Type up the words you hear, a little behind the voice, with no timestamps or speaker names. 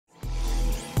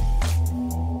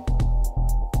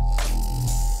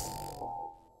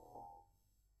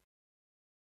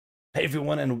Hey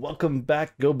everyone, and welcome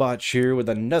back. Gobotch here with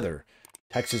another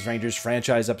Texas Rangers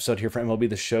franchise episode here for MLB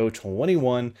The Show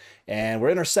 21, and we're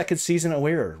in our second season and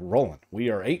we're rolling. We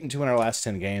are 8-2 in our last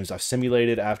 10 games. I've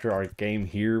simulated after our game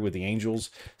here with the Angels,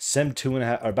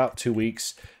 about 2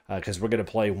 weeks, because we're going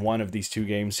to play one of these two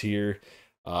games here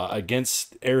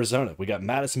against Arizona. We got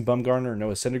Madison Bumgarner and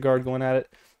Noah Syndergaard going at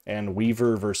it, and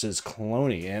Weaver versus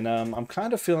Cloney. And I'm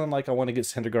kind of feeling like I want to get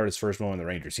Syndergaard his first one with the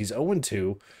Rangers. He's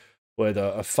 0-2. With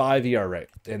a 5 ERA,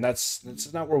 and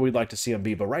that's not where we'd like to see him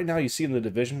be. But right now, you see in the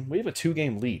division, we have a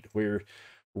 2-game lead. We're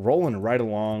rolling right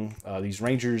along. These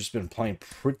Rangers been playing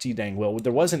pretty dang well.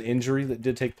 There was an injury that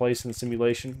did take place in the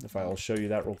simulation. If I'll show you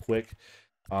that real quick.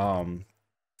 I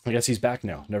guess he's back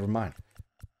now. Never mind.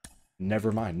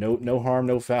 Never mind. No harm,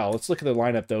 no foul. Let's look at the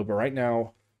lineup though. But right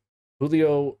now,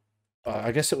 Julio,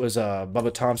 I guess it was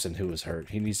Bubba Thompson who was hurt.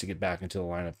 He needs to get back into the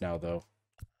lineup now though,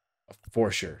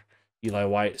 for sure. Eli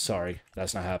White, sorry,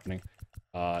 that's not happening.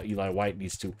 Eli White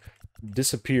needs to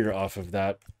disappear off of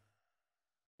that.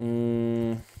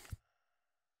 Who's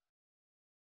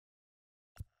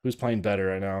playing better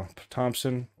right now?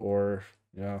 Thompson or,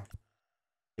 I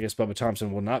guess Bubba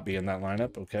Thompson will not be in that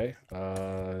lineup. Okay.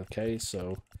 Okay,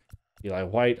 so Eli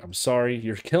White, I'm sorry,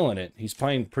 you're killing it. He's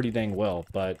playing pretty dang well,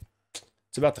 but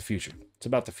it's about the future. It's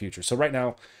about the future. So right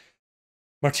now,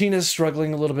 Martinez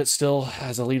struggling a little bit still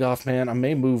as a leadoff man. I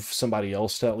may move somebody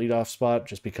else to that leadoff spot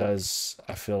just because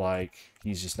I feel like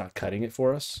he's just not cutting it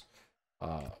for us.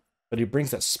 But he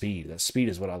brings that speed. That speed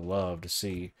is what I love to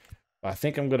see. I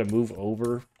think I'm going to move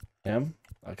over him.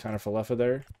 I kind of Falefa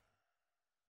there.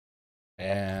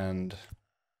 And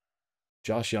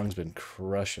Josh Young's been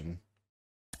crushing.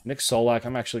 Nick Solak,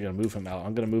 I'm actually going to move him out.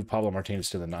 I'm going to move Pablo Martinez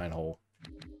to the 9 hole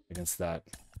against that.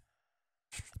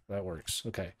 That works.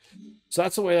 Okay. So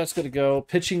that's the way that's going to go.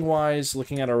 Pitching-wise,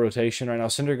 looking at our rotation right now,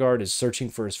 Syndergaard is searching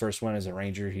for his first win as a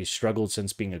Ranger. He's struggled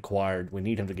since being acquired. We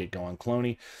need him to get going.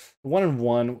 Cloney,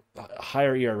 1-1,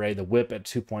 higher ERA, the whip at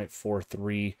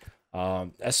 2.43.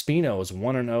 Espino is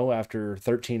 1-0 after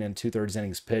 13 2/3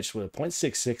 innings pitched with a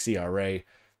 .66 ERA.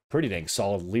 Pretty dang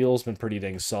solid. Leal's been pretty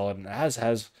dang solid, and as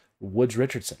has Woods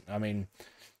Richardson. I mean,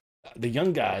 the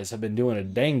young guys have been doing a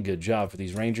dang good job for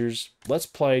these Rangers. Let's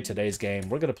play today's game.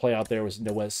 We're going to play out there with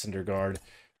Noah Syndergaard.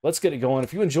 Let's get it going.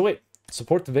 If you enjoy it,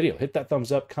 support the video. Hit that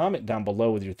thumbs up. Comment down below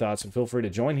with your thoughts. And feel free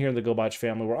to join here in the Gobotch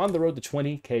family. We're on the road to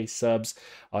 20K subs.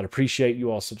 I'd appreciate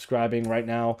you all subscribing. Right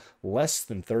now, less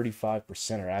than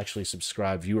 35% are actually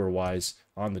subscribed viewer-wise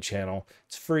on the channel.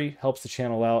 It's free. Helps the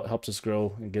channel out. Helps us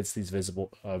grow and gets these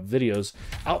visible videos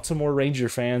out to more Ranger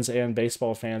fans and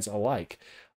baseball fans alike.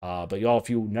 But y'all, if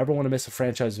you never want to miss a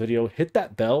franchise video, hit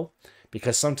that bell,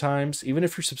 because sometimes, even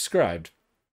if you're subscribed,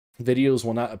 videos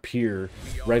will not appear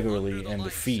regularly in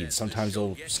the feed. Sometimes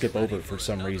they'll skip over it for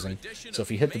some reason. So if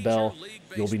you hit the bell,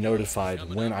 you'll be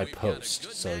notified when I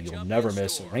post. So you'll never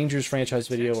miss a Rangers franchise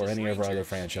video or any of our other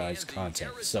franchise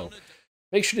content. So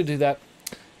make sure to do that.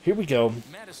 Here we go.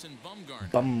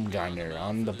 Bumgarner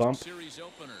on the bump.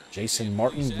 Jason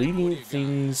Martin leading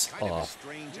things off.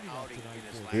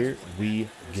 Here we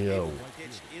go.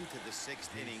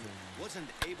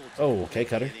 Oh, okay,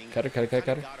 Cutter.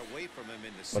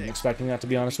 Wasn't expecting that, to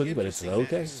be honest with you, but it's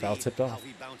okay. Foul tipped off.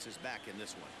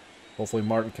 Hopefully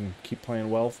Martin can keep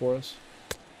playing well for us.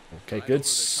 Okay, good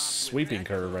sweeping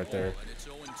curve right there.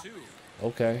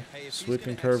 Okay,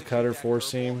 sweeping curve, Cutter,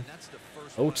 4-seam.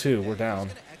 0-2, we're down.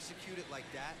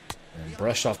 And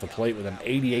brushed off the plate with an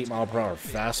 88-mile-per-hour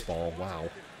fastball. Wow.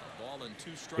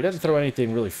 He doesn't throw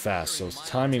anything really fast, so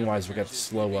timing-wise, we got to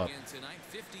slow up.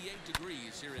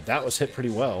 That was hit pretty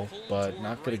well, but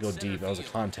not going to go deep. That was a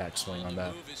contact swing on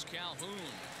that.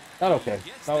 Not okay.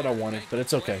 Not what I wanted, but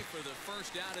it's okay.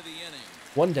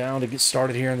 One down to get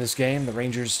started here in this game. The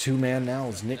Rangers' 2-man now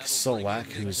is Nick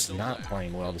Solak, who is not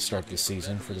playing well to start this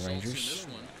season for the Rangers.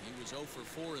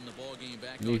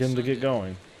 Need him to get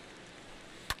going.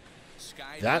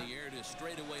 That.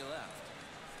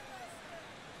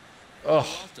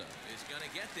 Oh.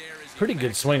 Pretty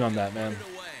good swing on that, man.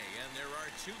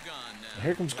 And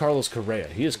here comes Carlos Correa.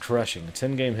 He is crushing. A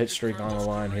 10-game hit streak on the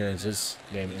line here as this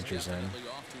game enters in.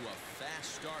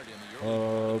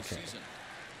 Okay.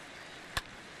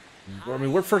 I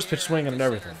mean, we're first pitch swinging and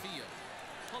everything.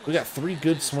 We got 3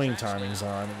 good swing timings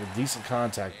on with decent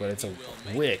contact, but it's a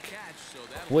quick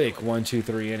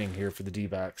 1-2-3 inning here for the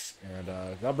D-backs. And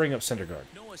I'll bring up Syndergaard.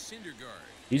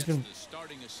 He's been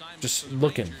just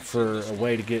looking for a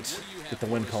way to get the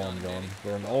win column going.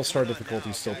 We're in all-star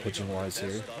difficulty still pitching-wise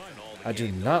here. I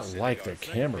do not like their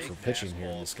camera for pitching here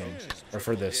in this game, or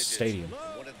for this stadium.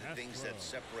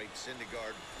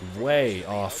 way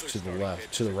off to the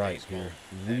left, to the right here.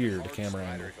 Weird camera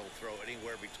angle.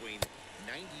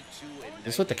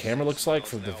 This is what the camera looks like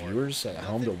for the viewers at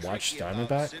home to watch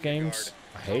Diamondback games.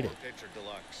 I hate it.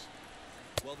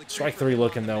 Strike 3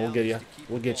 looking though. We'll get you.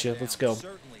 We'll get you. Let's go.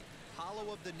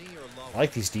 I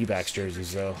like these D-backs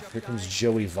jerseys though. Here comes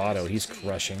Joey Votto. He's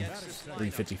crushing.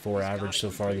 354 average so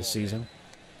far this season.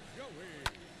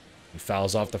 He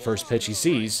fouls off the first pitch he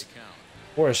sees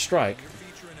for a strike.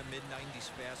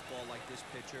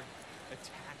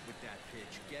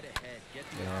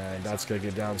 And that's going to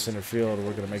get down center field.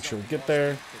 We're going to make sure we get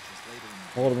there.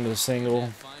 Hold him to the single.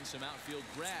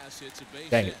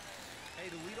 Dang it.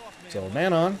 So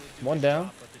man on, one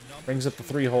down. Brings up the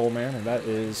 3-hole, man, and that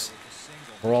is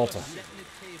Peralta.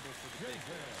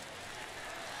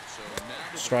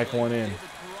 Strike 1 in.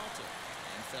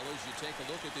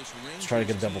 Let's try to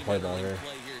get a double play ball here.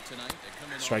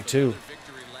 Strike 2.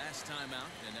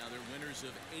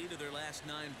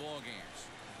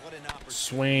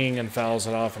 Swing and fouls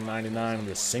it off in 99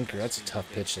 with a sinker. That's a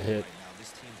tough pitch to hit.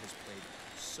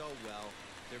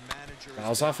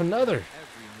 Fouls off another.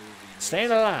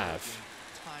 Staying alive.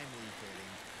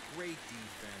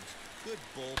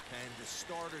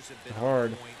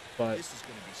 Hard, but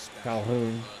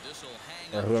Calhoun,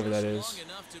 or whoever that is.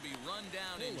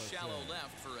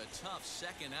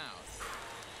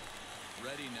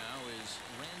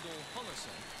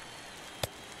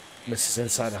 Misses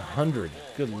inside 100.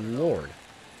 Good lord.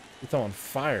 We're throwing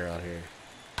fire out here.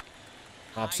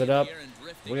 Pops it up.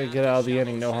 We're going to get out of the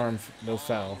inning. No harm, no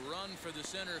foul.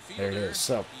 There it is.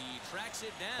 So,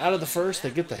 out of the first, they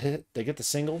get the hit. They get the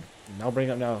single. And I'll bring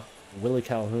up now Willie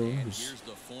Calhoun. Who's,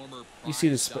 you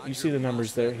see the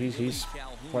numbers there. He's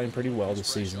playing pretty well this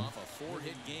season.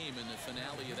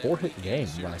 4-hit game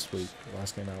last week.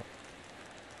 Last game out.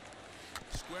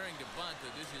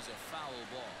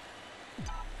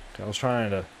 Okay, I was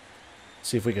trying to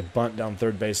see if we could bunt down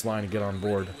third base line and get on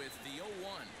board.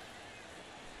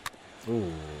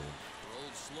 Ooh.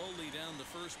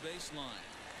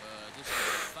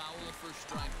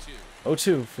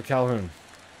 0-2 for Calhoun.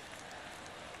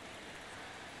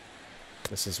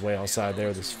 This is way outside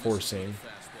there, this 4-seam.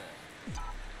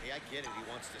 Hey, I get it. He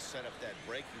wants to set up that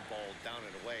breaking ball down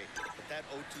and away, but that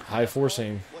 0-2 high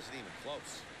 4-seam. wasn't even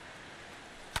close.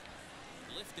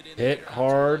 Hit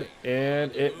hard,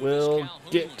 and it will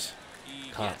get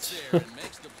caught.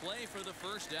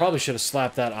 Probably should have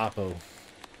slapped that Oppo,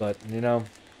 but, you know,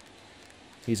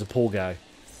 he's a pull guy.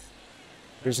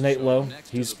 Here's Nate Lowe.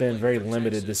 He's been very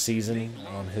limited this season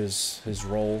on his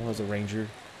role as a Ranger.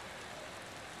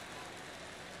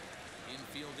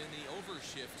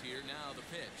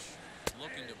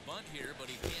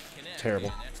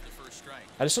 Terrible.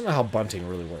 I just don't know how bunting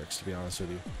really works, to be honest with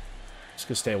you. Just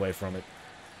gonna stay away from it.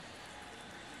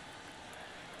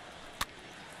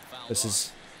 This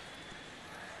is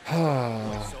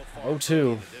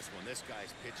 0-2.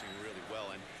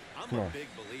 Come on.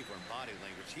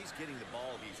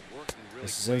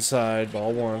 This is inside,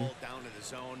 ball 1.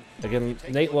 Again,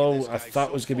 Nate Lowe, I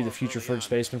thought was gonna be the future first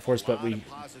baseman for us, but we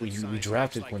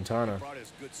drafted Quintana.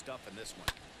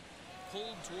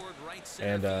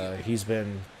 And he's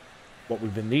been what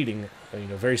we've been needing, you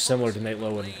know, very similar to Nate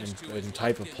Lowe in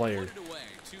type of player.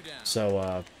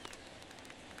 So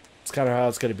it's kind of how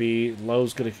it's going to be.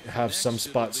 Lowe's going to have some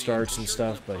spot starts and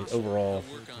stuff, but overall,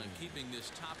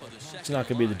 it's not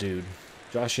going to be the dude.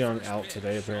 Josh Young out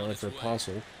today, apparently, for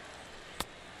Apostle.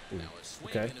 Ooh,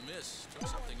 okay.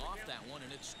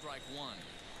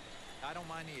 I don't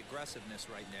mind the aggressiveness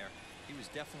right there. He was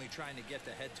definitely trying to get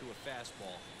the head to a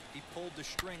fastball. He pulled the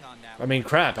string on that. I mean,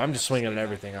 crap. I'm just swinging at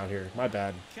everything out here. My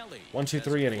bad. 1, 2,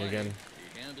 3 inning again.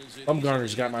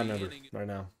 Bumgarner's got my number right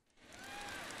now.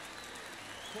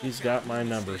 He's got my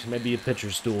numbers. Maybe a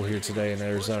pitcher's duel here today in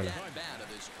Arizona.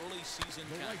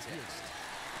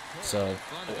 So,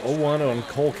 0-1 on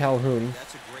Cole Calhoun.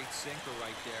 That's a great sinker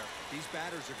right there. These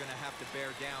batters are going to have to bear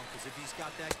down because if he's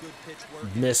got that good pitch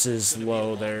working, misses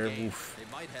low there. Oof.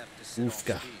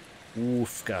 Oofka.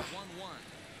 Oofka.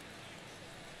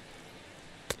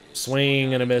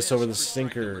 Swing and a miss over the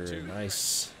sinker.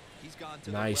 Nice.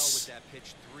 Nice.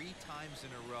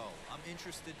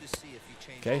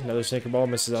 Okay, another sinker ball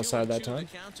misses outside that time.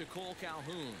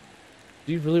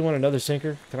 Do you really want another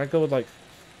sinker? Can I go with like...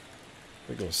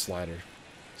 Let me go with slider.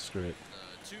 Screw it.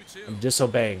 I'm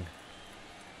disobeying.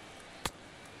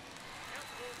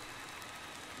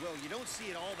 Well, you don't see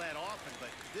it all that often, but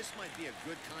this might be a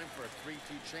good time for a 3-2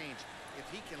 change. If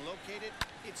he can locate it,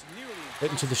 it's nearly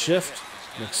hitting to the shift.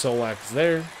 Nick Solak's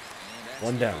there.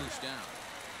 1 down.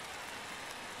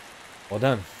 Well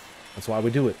done. That's why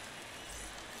we do it.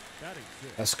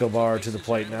 Escobar to the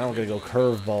plate now. We're going to go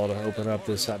curveball to open up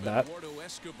this at bat.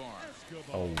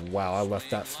 Oh, wow. I left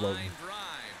that floating.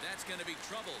 That's going to be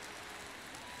trouble.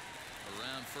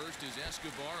 Around first is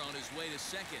Escobar on his way to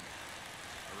second.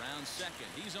 Around second,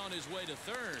 he's on his way to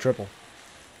third. Triple.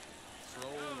 Throw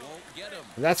won't get him.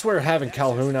 That's where having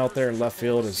Calhoun out there in left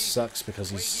field is sucks because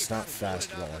he's not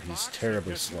fast at all. He's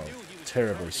terribly slow.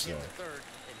 Terribly slow.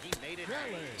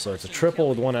 So it's a triple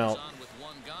with one out.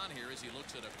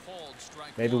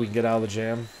 Maybe we can get out of the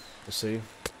jam. We'll see.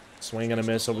 Swing and a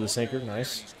miss over the sinker.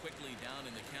 Nice.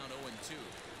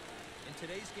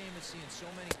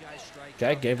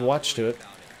 Okay, gave a watch to it.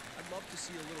 I'd love to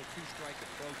see a little two-strike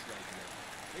approach right here.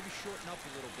 Maybe shorten up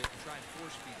a little bit and try and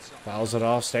force feed something. Fouls it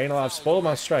off. Staying alive. Spoiled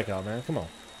my strikeout, man. Come on.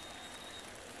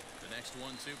 The next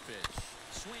 1-2 pitch.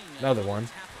 Swing. Another one.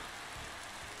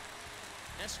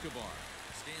 Escobar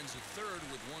stands at third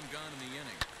with one gun in the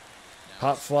inning.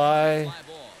 Pop fly.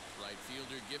 Right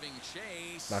fielder giving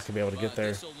chase. Not gonna be able to get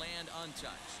there. This will land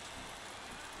untouched.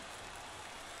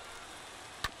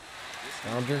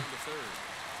 Founder.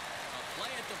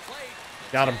 Plate,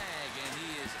 got him.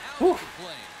 Whew.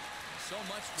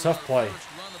 So Tough play.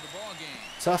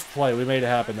 Tough play. We made it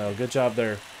happen, though. Good job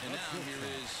there. And now here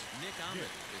is Nick Ahmed.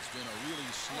 It's been a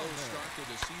really slow start to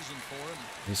the season for him.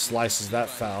 He slices that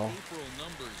foul. April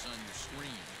numbers on your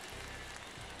screen.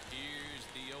 Here's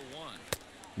the 0-1.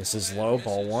 This is low.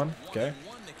 Ball one. Okay.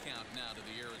 1-1 the count now to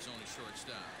the Arizona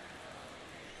shortstop.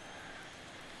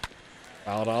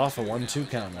 Fouled off. A 1-2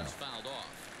 count now.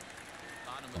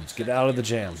 Let's get out of the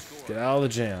jam. Get out of the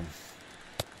jam.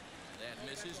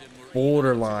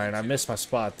 Borderline. I missed my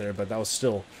spot there, but that was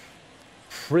still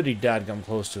pretty dadgum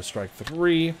close to a strike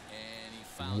three.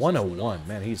 101.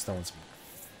 Man, he's throwing some.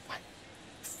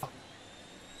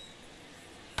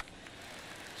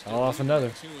 All off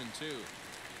another.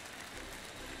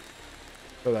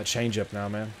 Throw that changeup now,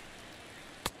 man.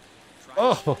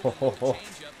 Oh!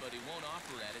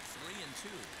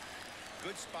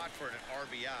 Good spot for an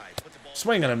RBI. Put the ball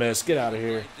Swing and a miss. Get out of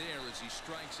here.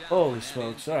 Holy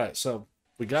smokes. All right, so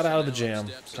we got out of the jam.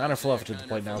 Kind of fluffed to the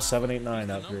plate now.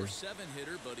 7-8-9 up here.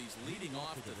 Hitter, but he's leading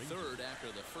off the third after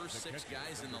the first 6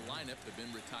 guys in the lineup have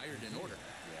been retired in order.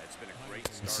 Yeah, it's been a great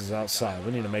start. This is outside.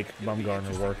 We need to make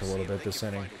Bumgarner work a little bit this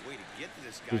inning.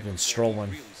 He's been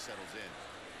strolling.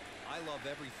 I love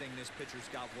everything this pitcher's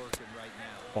got working right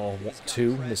now. Ball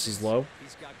 2. This is low.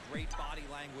 He's got great body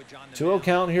language on the 2-0 mound.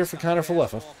 count here for He's got Kiner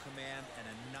Falefa. fastball command and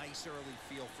a nice early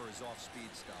feel for his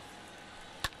off-speed stuff.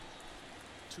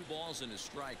 2 balls and a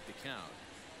strike to count.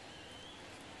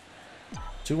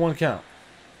 2-1 count.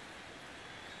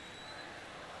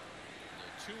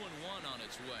 The 2-1 on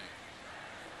its way.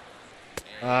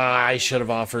 I should have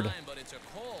offered. But it's a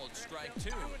cold strike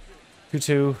 2.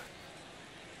 2-2.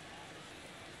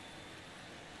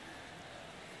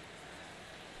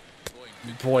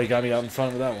 Boy, got me out in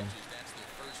front of that one. That's the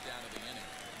first out of the inning.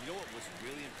 You know what was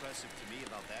really impressive to me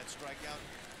about that strikeout?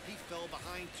 He fell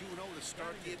behind 2-0 to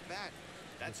start the at-bat.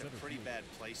 That's a pretty bad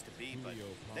place to be, but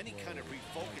then he kind of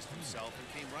refocused himself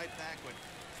and came right back with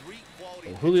 3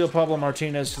 quality. Julio Pablo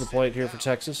Martinez to the plate here for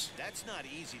Texas. That's not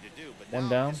easy to do, but One now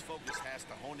down. his focus has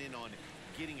to hone in on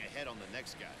getting ahead on the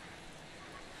next guy.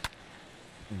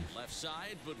 Left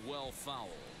side, but well foul.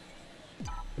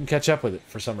 Couldn't catch up with it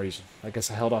for some reason. I guess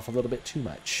I held off a little bit too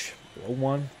much.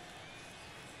 0-1.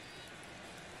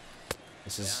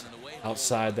 This is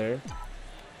outside there.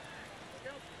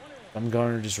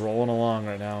 Bumgarner just rolling along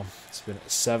right now. It's been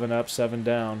 7 up, 7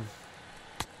 down.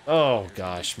 Oh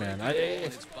gosh, man!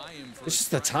 It's just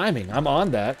the timing. I'm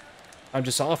on that. I'm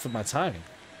just off with my timing.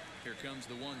 Here comes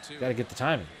the 1-2. Got to get the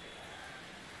timing.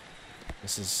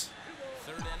 This is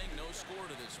Third inning, no score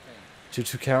to this point.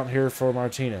 2-2 count here for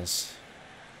Martinez.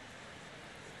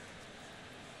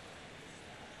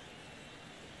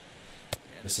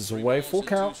 This is away, full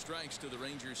count.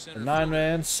 A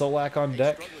 9-man, Solak on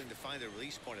deck.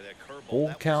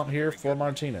 Full count here for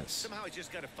Martinez. Somehow he's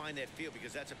just got to find that feel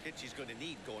because that's a pitch he's going to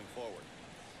need going forward.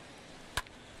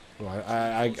 Well,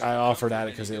 I offered at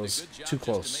it because it was too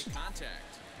close.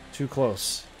 Too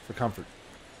close for comfort.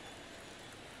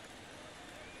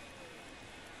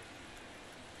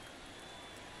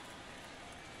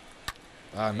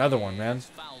 Another one, man.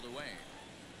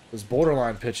 Those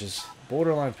borderline pitches.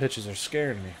 Borderline pitches are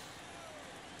scaring me.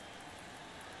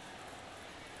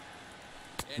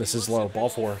 This is low. Ball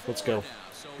 4. Let's go.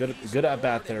 Good at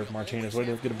bat there, Martinez. Way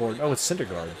to get aboard. Oh, it's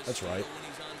Syndergaard. That's right.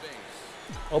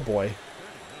 Oh boy.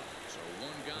 So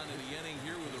 1 gone in the inning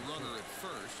here with a runner at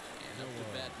first. And up to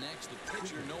bat next, the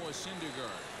pitcher Noah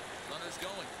Syndergaard. Runner's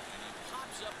going, and he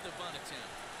pops up the bunt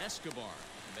attempt. Escobar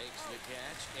Makes the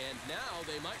catch, and now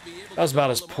they might be able That was to about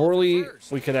as pull them off poorly at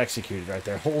first. we could execute it right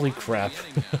there. Holy crap.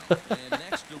 And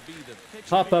next will be the pitcher,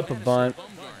 Pop up a Madison bunt.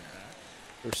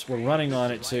 Bumgarner. We're running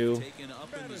on it too. Taken up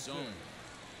in the zone.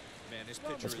 Man, this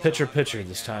Let's pitcher pitcher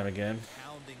this time again.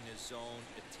 pounding this zone,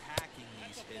 attacking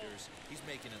these hitters. He's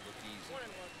making it look easy.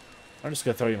 I'm just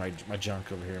gonna throw you my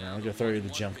junk over here, man. I'm gonna throw you the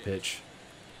junk pitch.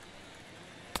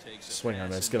 Swing on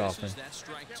this. Get off me.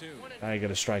 Now you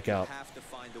gotta strike out. Have to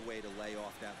find a way to lay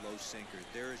off that low sinker.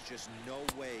 There is just no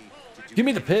way to do Give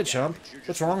me the any pitch, damage. Hump. You're just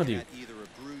What's wrong with looking you? at either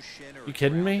a bruised shin or You a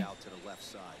kidding me? ground out to the left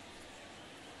side.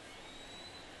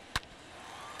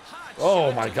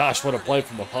 Oh my gosh, what a play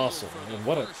from Apostle. And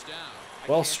what a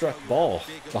well struck ball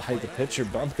by the pitcher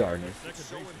Bumgarner.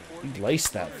 He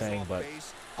laced that thing, but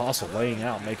Apostle laying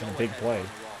out, making a big play.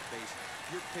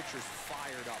 Your pitcher's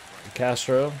fired up right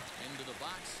Castro. Into the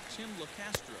box, Tim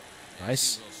LaCastro.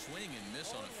 Nice. He will swing and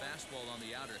miss on a fastball on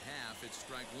the outer half. It's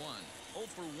strike one. 0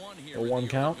 for 1 here. 0-1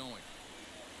 count.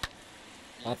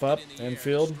 Pop up,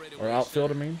 infield, or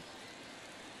outfield, I mean.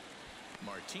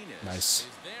 Martinez Nice. is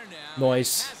there now.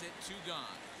 Nice. Has it, 2 gone.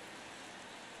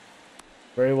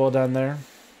 Very well done there.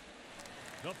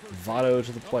 Votto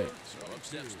to the plate. So up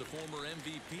steps the former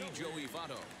MVP Joey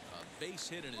Votto. A base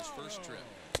hit in his first trip.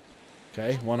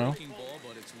 Okay, 1-0. Breaking ball,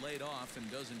 but it's laid off and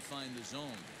doesn't find the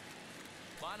zone.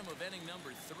 Bottom of inning number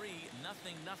 3,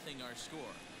 0-0 our score.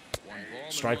 One ball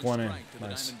and Strike one in. strike to the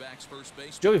Nice. Diamondbacks' first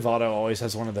baseman. Joey Votto always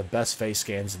has one of the best face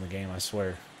scans in the game, I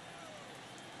swear.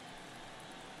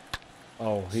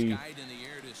 Oh, Skied in the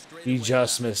air to straight he away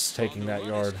just left. missed taking On the that run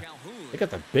yard. is Calhoun. They got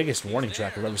the biggest warning He's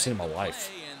track I've there ever to seen in make my the life.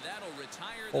 play, and that'll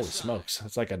retire the Holy side. smokes.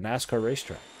 It's like a NASCAR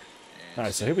racetrack. And All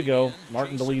right, so here we go. stepping in,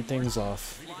 Martin to Jason lead things Martin off.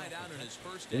 flied out in his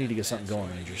first We need to get at-bat, something going,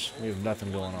 so Rangers. he's We have 0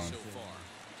 nothing for going 1 on. so far.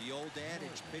 The old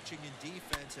adage, pitching and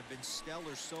defense have been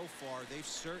stellar so far. They've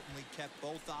certainly kept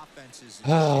both offenses in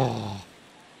check. Oh,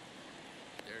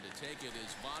 There to take it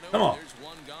is Votto. Come on. There's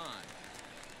one gone.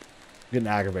 getting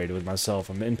aggravated with myself.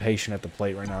 I'm impatient at the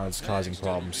plate right now. It's causing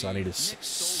problems, so I need to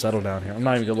settle down here. I'm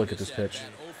not even going to look at this pitch. 0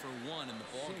 for 1 in the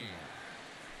ballgame.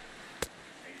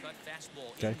 Cut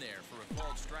fastball Okay. in there for a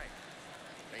called strike.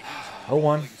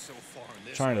 0-1. So far in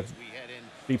this Trying to as we head in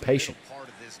be the patient. middle part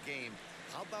of this game.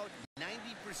 How about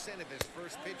 90% of his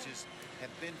first pitches have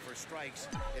been for strikes?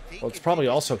 If he Well, it's continues probably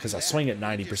to also do because I that, swing at he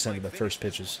 90% of just the might first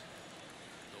finish pitches.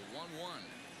 The 1-1.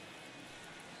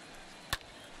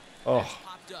 Oh,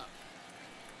 Popped up.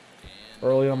 And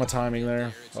early on my timing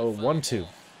there. it's a Oh, foul 1-2. ball.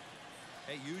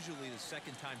 Hey, usually the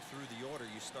second time through the order,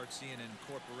 you start seeing an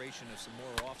incorporation of some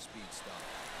more off-speed stuff.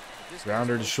 But this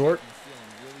Grounder guy's to short.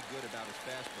 feeling really good about his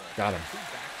fastball. Got him. 2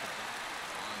 back-to-back.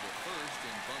 On to first,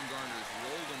 and Bumgarner's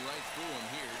rolled him right through him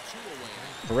here. 2 away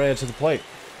now. Correa to the plate.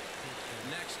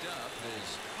 Next up is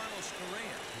Carlos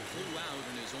Correa. Flew out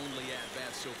in his only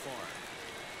at-bat so far.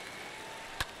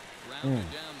 Grounded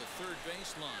down the third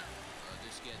baseline.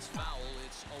 This gets foul.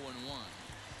 It's 0-1.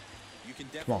 You can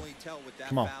on. definitely tell with that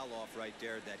Come on. foul off right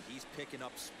there that he's picking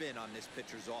up spin on this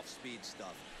pitcher's off-speed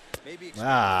stuff. Maybe expect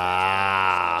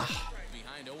Behind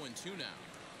 0-2 now.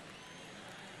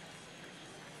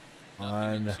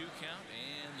 On. 2 count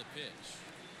and the pitch.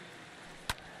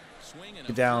 Swing and a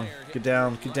Get down. flare hit Get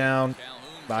down. to Get right. down. Calhoun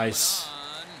Nice. coming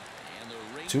on, and the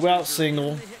Rangers 2 out are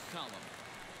single. in the hit column.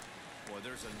 Boy,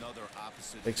 there's another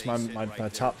opposite Takes base my- hit my- right my there,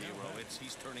 top- Hero.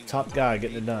 He's turning top out guy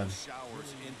getting it 8 done.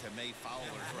 Showers into May Fowlers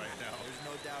right now. There's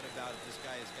no doubt about it. This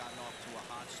guy has gotten off to a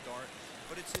hot start,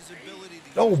 but it's his ability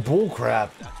to Oh, use the bull ball.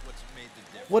 crap. That's what's made the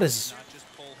difference. What is- He's not just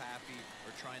pull happy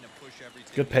or trying to push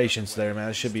everything. Good the other patience way. there, man.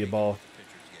 That should be a He's ball. taking what the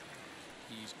pitcher's giving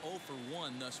him. He's 0 for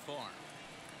 1 thus far.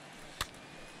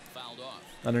 Fouled off.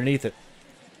 Underneath it.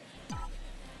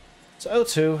 It's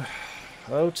 0-2.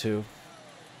 0-2.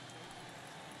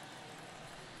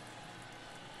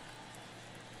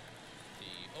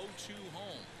 The 0-2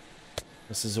 home.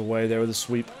 This is away there with a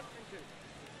sweep.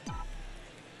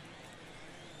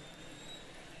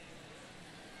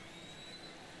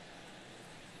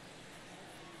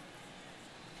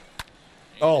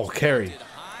 Oh, carry.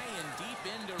 High and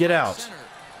deep into Get right out. center.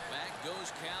 Back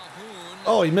goes Calhoun.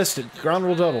 Oh, he missed it. Ground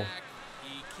rule double.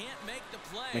 He can't make the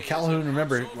play. And Calhoun,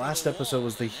 remember, last episode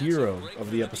was the hero of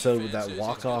the episode with that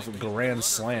walk-off grand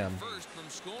slam.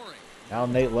 Now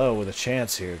Nate Lowe with a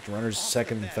chance here. Runners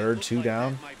second and third, 2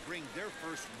 down. Might bring their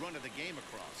first run of the game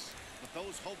across, but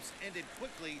those hopes ended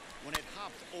quickly when it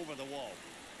hopped over the wall.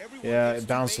 Everyone Yeah, gets it 2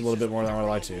 bounced a little bases bit more than I would with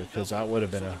like a to, double. because that would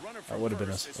have been So a the runner from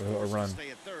first is a forced run. to stay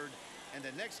at third, and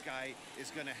the next guy is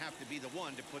going to have to be the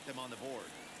one to put them on the board.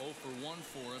 0 for 1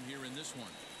 for him here in this one.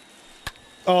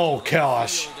 Oh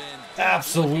gosh,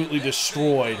 absolutely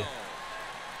destroyed.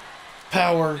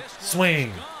 Power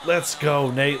swing. Let's go,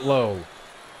 Nate Lowe.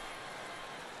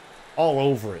 All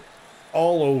over it.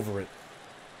 All over it.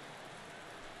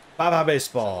 Bye-bye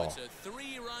baseball.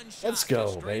 Let's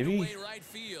go, baby.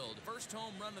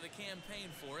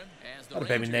 Got it,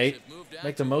 baby, Nate.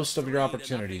 Make the most of your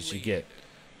opportunities you get.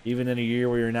 Even in a year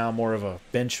where you're now more of a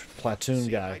bench platoon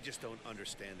guy. I just don't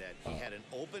understand that. He had an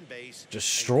open base.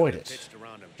 Destroyed it.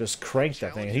 Just cranked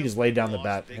that thing. He just laid down the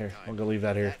bat. Here, I'm going to leave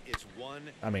that here.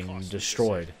 I mean,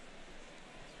 destroyed.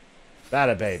 That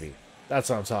a baby.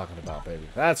 That's what I'm talking about, baby.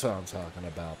 That's what I'm talking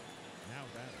about.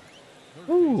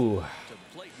 Ooh.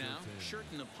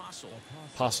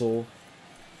 Apostle.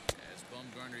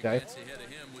 Okay.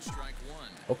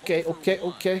 Okay, okay,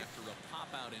 okay.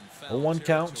 A 1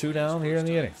 count, 2 down here in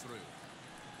the inning.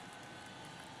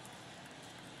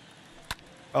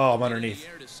 Oh, I'm underneath.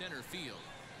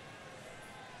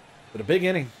 But a big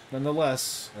inning,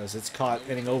 nonetheless, as it's caught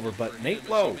inning over. But Nate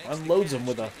Lowe unloads him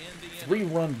with a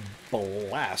 3-run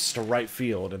blast to right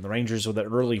field. And the Rangers with an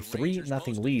early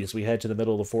 3-0 lead as we head to the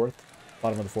middle of the 4th.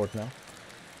 Bottom of the 4th now.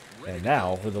 And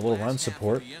now, with a little run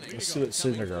support, let's see what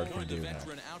Syndergaard can do now.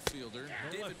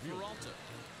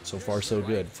 So far, so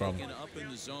good from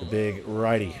the big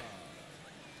righty.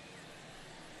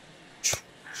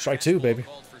 Strike 2, baby.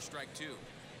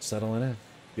 Settling in.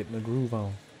 Getting the groove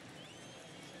on.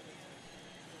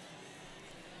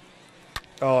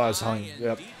 Oh, I was hung.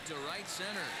 Yep.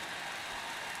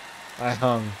 I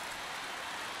hung.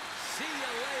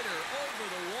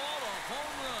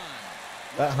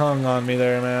 That hung on me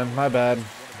there, man. My bad.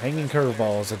 Hanging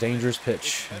curveball is a dangerous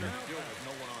pitch. And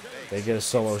they get a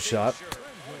solo shot.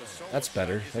 That's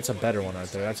better. That's a better one right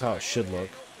there. That's how it should look.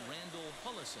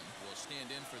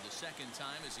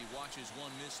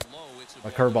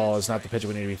 My curveball is not the pitch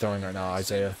we need to be throwing right now,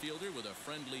 Isaiah.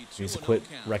 Needs to quit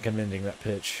recommending that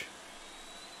pitch.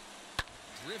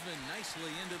 Driven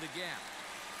nicely into the gap.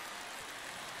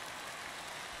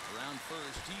 Around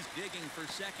first, he's digging for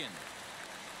second.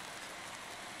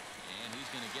 And he's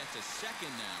going to get to second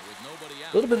now with nobody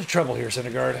out. A little bit of trouble here,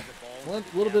 Syndergaard. A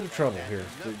little bit of trouble here.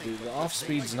 The off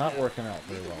speed's not working out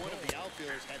very well. One of the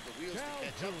outfielders had the wheels to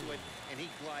catch up to it, and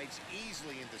he glides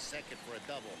easily into second for a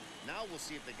double. Now we'll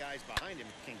see if the guys behind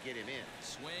him can get him in.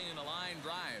 Swing and a line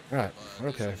drive. Right.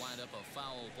 Okay. Wind up a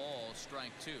foul ball,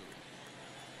 strike 2.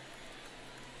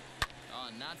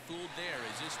 Not fooled there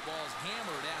as this ball's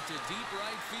hammered out to deep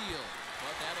right field.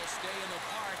 But that'll stay in the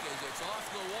park as it's off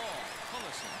the wall.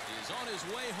 Pullison is on his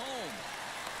way home.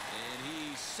 And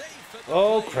he's safe at the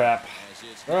Oh, plate. crap.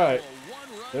 All right.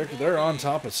 They're on lead.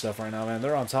 top of stuff right now, man.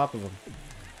 They're on top of them.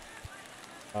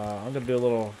 I'm going to do a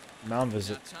little mound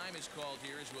visit. Now time is called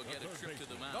here as we'll get a trip to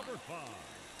the mound.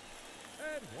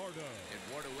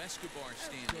 Eduardo Escobar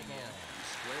standing in. He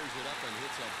squares it up and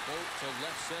hits a bolt to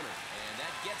left center. And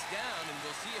that gets down, and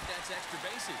we'll see if that's extra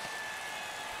bases.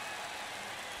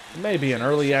 It may be an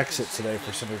early exit today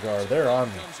for Syndergaard. They're on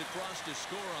me. Comes across to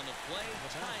score on the play,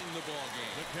 tying the ball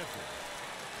game.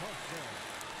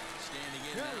 Standing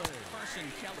in now,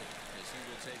 Carson Kelly, as he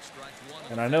will take strike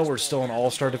 1. And I know we're still in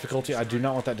all-star difficulty. I do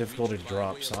not want that difficulty to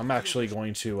drop, so I'm actually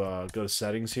going to go to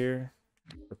settings here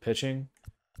for pitching.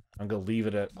 I'm going to leave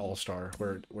it at all-star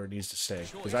where it needs to stay,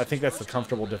 because I think that's the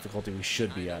comfortable difficulty we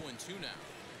should be at.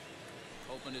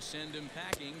 Hoping to send him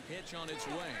packing, pitch on its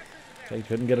way. Okay,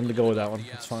 couldn't get him to go with that one.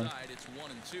 That's fine.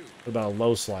 What about a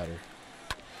low slider?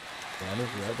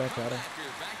 Right back at him.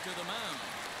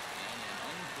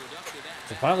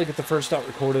 So finally get the first out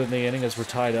recorded in the inning as we're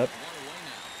tied up.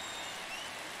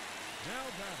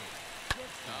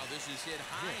 This is hit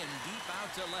high and deep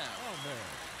out to left.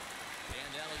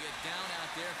 And that'll get down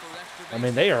out there for extra base. I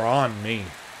mean, they are on me.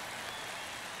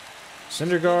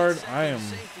 Syndergaard, I am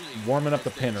warming up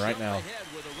the pin right now.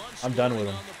 I'm done with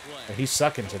him. He's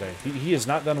sucking today. He has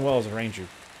not done well as a Ranger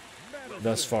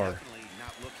thus far.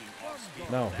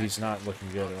 No, he's not looking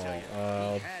good at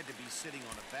all. Had to be sitting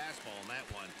on a fastball on that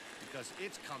one because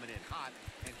it's coming in hot,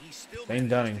 and he's still Dane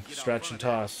Dunning, stretch and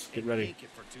toss. Get ready.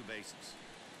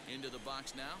 Into the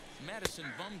box now. Madison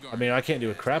Bumgarner. I mean, I can't do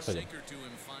a crap with him.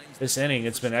 This inning,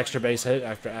 it's been extra base hit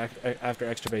after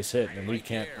extra base hit, and we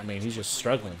can't. I mean, he's just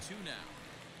struggling.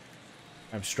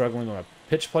 I'm struggling on a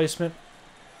pitch placement.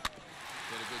 Did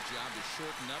a good job to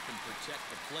shorten up and protect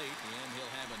the plate, and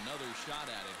he'll have another shot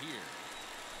at it here.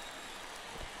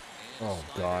 And Oh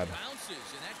God. Bounces,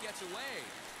 and that gets away.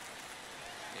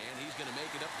 And he's going to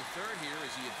make it up to third here as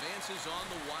he advances on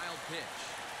the wild pitch.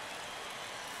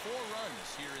 4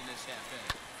 runs here in this half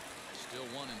inning. Still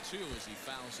 1 and 2 as he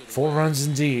fouls it away. 4 runs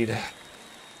indeed.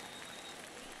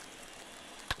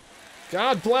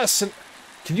 God bless him.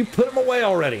 Can you put him away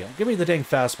already? Give me the dang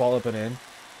fastball up and in.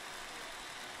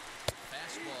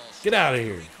 Get out of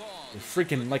here. You're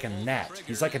freaking like a gnat.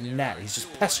 He's like a gnat. He's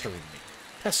just pestering me.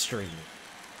 Pestering me.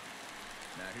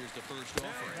 Now here's the first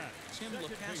offering. Tim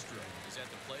LaCastro is at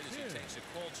the plate as he takes a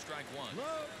cold strike one.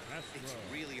 It's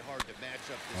really hard to match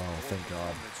up this thank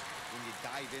God. performance when you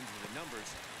dive into the numbers.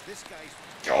 This guy's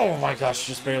Oh my gosh,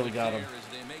 just barely got him.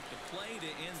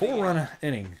 4-run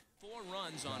inning. 4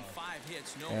 runs on 5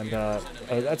 hits, no And errors,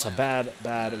 that's a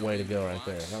bad way to go right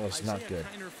there. That was not good.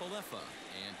 And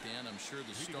Dan, I'm sure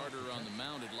the starter on the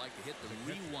mound would like to hit the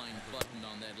rewind button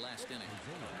on that last inning.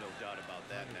 no doubt about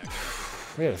that,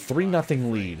 Max. We had a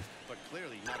 3-0 lead. But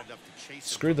clearly not enough to chase him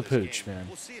Screw the from this pooch, game. man.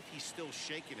 We'll see if he's still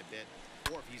shaking a bit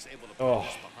or if he's able to put Oh.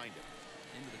 this behind him.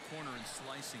 Into the corner and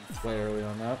slicing. Way early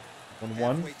on that.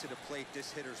 1-1. Halfway to the plate,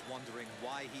 this hitter's wondering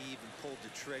why he even pulled the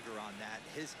trigger on that.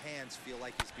 His hands feel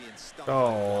like he's being stung by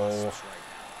wasps right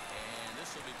now. And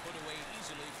this will be put away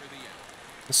easily for the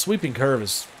out. The sweeping curve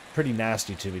is pretty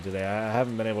nasty to me today. I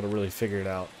haven't been able to really figure it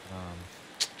out.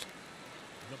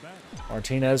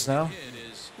 Martinez now.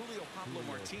 It is Julio Pablo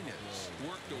Martinez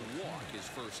worked a walk his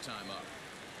first time up.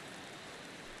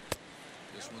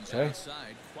 This one's Okay.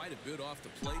 outside, quite a bit off the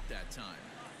plate that time.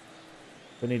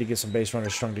 We need to get some base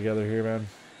runners strung together here, man.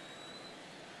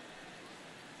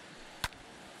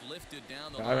 Lifted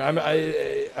down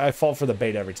the I fall for the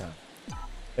bait every time.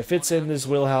 If it's in this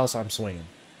wheelhouse, I'm swinging.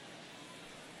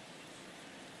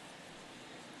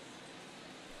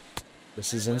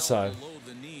 This is inside. Below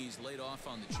the knees, laid off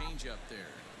on the changeup there.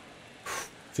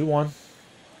 2-1.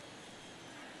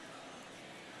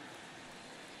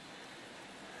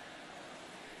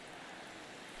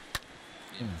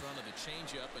 In front of the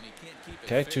changeup, and he can't keep it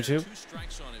Okay, fair. 2-2. 2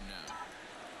 strikes on him now.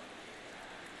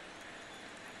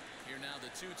 Here now the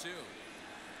 2-2.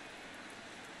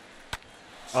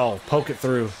 Oh, poke it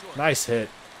through. Nice hit.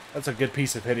 That's a good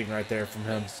piece of hitting right there from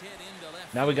him. Base hit into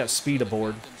left Now we got field, speed so they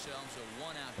aboard. got themselves a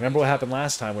 1-out Remember what base happened hit.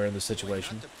 last time we were in this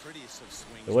situation? Not the prettiest of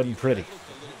swings. It wasn't pretty. Looked a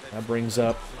little bit That brings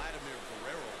up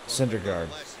Vladimir Guerrero. Syndergaard.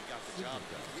 Nonetheless, he got the job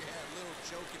done. Yeah, a little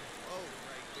choking throw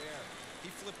right there. He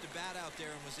flipped the bat out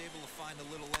there and was able to find a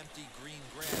little empty green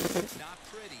grass. Not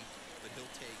pretty, but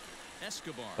he'll take it.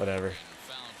 Escobar. Whatever.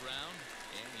 Foul ground,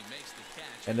 and he makes the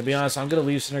catch. And to be honest, I'm going to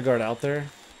leave Syndergaard out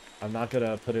there. I'm not going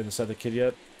to put in the kid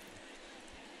yet.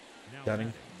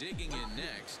 Dunning. Digging in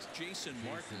next, Jason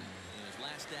Martin. In his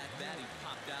last at-bat, he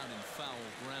popped out in foul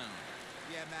ground.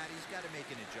 Yeah, Matt, he's got to make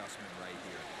an adjustment right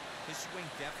here. His swing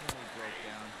definitely broke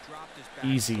down, dropped his back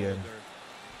Easy in. shoulder.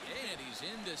 And he's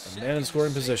into man in second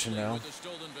scoring position safely now. with a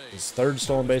stolen base. His 3rd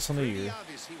stolen base on the Pretty year.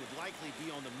 obvious he would likely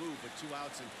be on the move with 2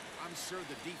 outs, and I'm sure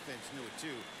the defense knew it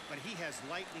too. But he has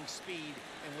lightning speed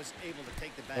and was able to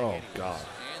take the bag Oh, anyways. God.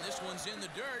 And this one's in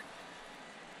the dirt.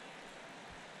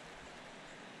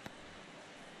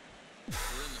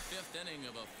 We're in the 5th inning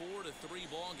of a 4-3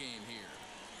 ball game here.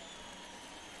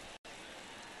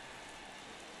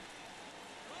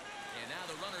 And now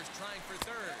the runner's trying for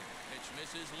 3rd. Pitch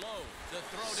misses low. The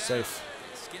throw down. Safe.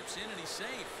 It skips in and he's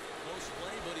safe. Close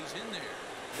play, but he's in there.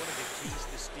 One of the keys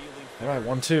to stealing All right,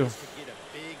 1-2. is to get a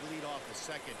big lead off the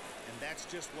second, and that's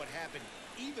just what happened,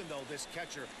 even though this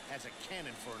catcher has a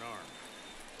cannon for an arm.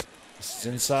 This is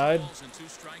inside. Balls and 2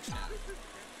 strikes now.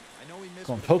 I know he missed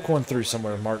Go on, with poke the one fastball through right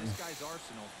somewhere, there, but Martin. This guy's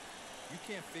arsenal. You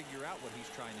can't figure out what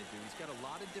he's trying to do. He's got a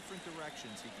lot of different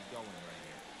directions he could go in right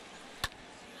here.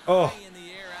 Oh, High in the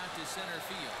air out to center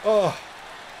field. oh.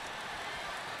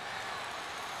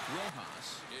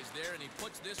 Rojas is there and he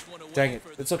puts this one away. Dang it.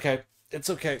 for the It's okay. It's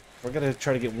okay. We're going to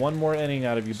try to get one more inning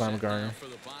out of you, set Baumgartner. now for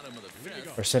the bottom of the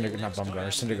 5th. Or Syndergaard, And not next up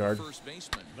Baumgartner, will be the Syndergaard. First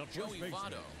baseman, Joey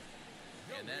Votto.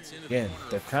 And that's into the Again, corner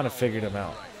they've of kind of foul figured him ball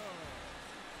out. right.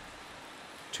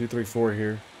 2, 3, 4 here.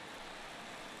 And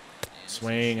this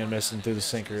Swing is and missing swung through on the and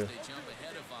sinker. misses. They jump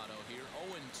ahead of Votto here,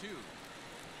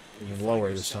 0-2. Even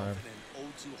lower this time. In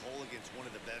an 0-2 hole against one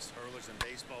of the best hurlers in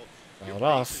baseball. Fouled You're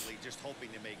off. basically just hoping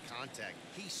to make contact.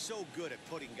 He's so good at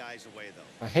putting guys away,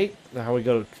 though. I hate how we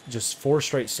go just 4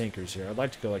 straight sinkers here. I'd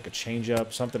like to go like a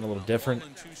changeup, something a little different. Ball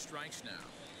and 2 strikes now.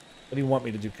 What do you want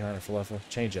me to do, Connor Falefa?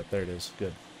 Changeup. There it is.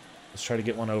 Good. Let's try to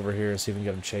get one over here and see if we can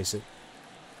get him chase it.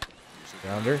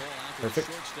 Rounder. Ball out to the Perfect.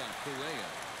 shortstop, Correa.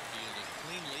 Fielded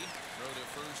cleanly. Throw to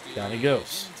first. Down he is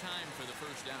goes. in time for the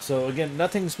first out. So, again,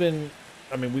 nothing's been...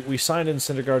 I mean, we signed in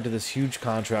Syndergaard to this huge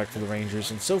contract for the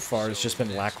Rangers, and so far it's just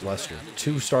been lackluster.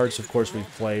 2 starts, of course, we've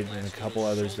played, and a couple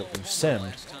others that we've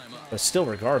simmed. But still,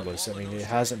 regardless, I mean, it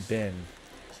hasn't been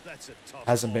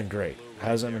great.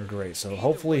 Hasn't been great. So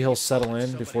hopefully he'll settle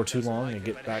in before too long and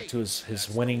get back to his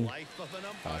winning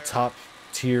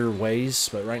top-tier ways.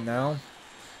 But right now,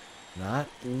 not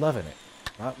loving it.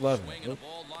 Not 11. Swinging a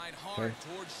ball line hard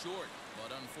towards short,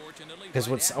 but unfortunately, Because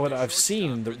what I've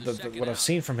seen, what I've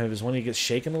seen from him is when he gets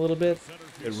shaken a little bit,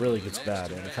 it really gets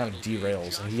bad and it kind of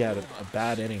derails. And he had a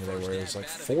bad inning there where it was like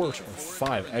 4 or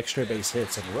 5 extra base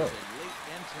hits in a row.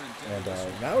 And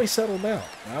now he's settled down.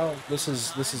 Now this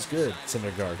is good.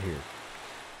 Syndergaard here.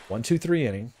 1-2-3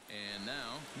 inning. And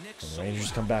now And the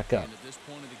Rangers come back up.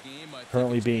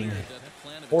 Currently being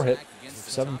 4 hit,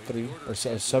 7-3 or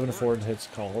 7-4 in hits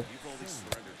called.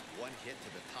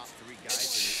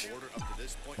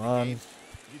 Come on.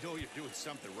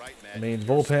 I mean,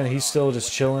 bullpen, he's still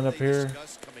just chilling up here.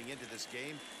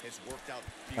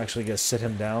 Actually, gonna sit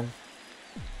him down.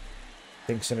 I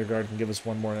think Syndergaard can give us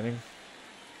one more inning.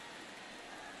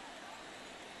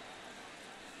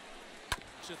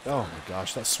 Oh my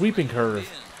gosh, that sweeping curve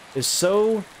is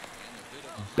so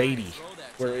baity.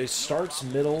 Where it starts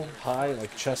middle, high,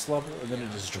 like chest level, and then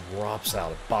it just drops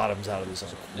out. It bottoms out of the zone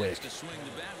quick.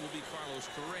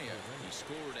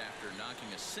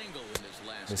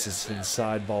 This is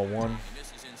inside ball 1.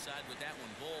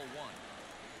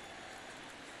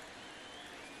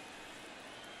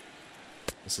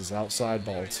 This is outside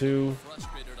ball 2.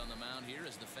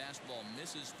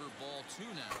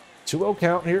 2-0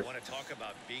 count here. Want to talk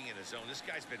about being in the zone. This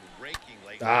guy's been raking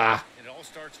lately. Ah. And it all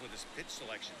starts with his pitch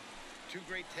selection. 2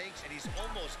 great takes, and he's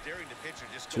almost daring the pitcher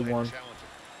just 2-1. go ahead and challenge him.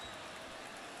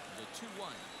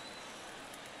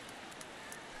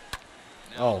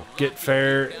 Oh, get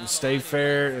fair and stay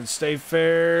fair and stay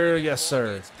fair. Yes,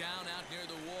 sir.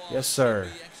 Yes, sir.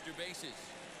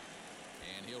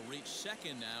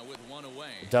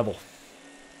 Double.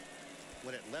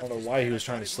 I don't know why he was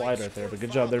trying to slide right there, but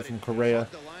good job there from Correa.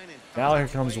 Now here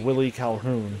comes Willie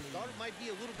Calhoun. Thought it might be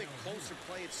a little bit closer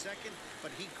play at second,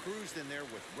 but he cruised in there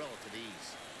with relative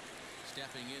ease.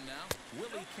 Stepping in now,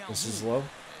 Willie Calhoun. This is low.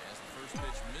 As the first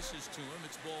pitch misses to him,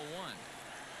 it's ball 1.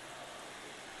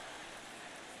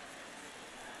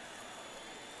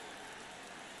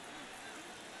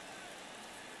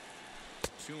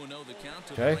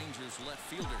 Okay.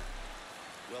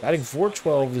 Batting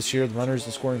 .412 this year, the runners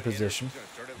in scoring position.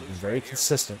 Been very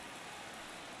consistent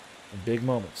in big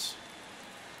moments.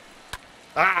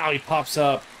 Ah, he pops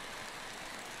up.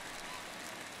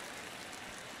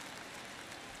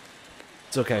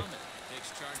 It's okay.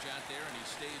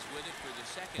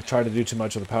 I tried to do too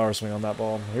much of the power swing on that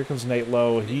ball. Here comes Nate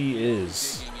Lowe. He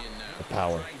is the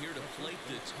power.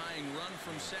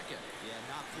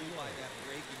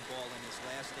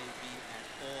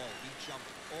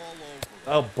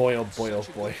 Oh boy, oh boy, oh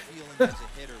boy.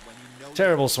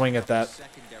 Terrible swing at that.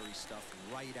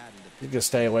 He's going to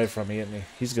stay away from me, isn't he?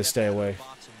 He's going to stay away.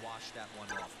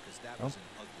 Oh.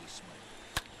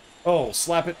 Oh,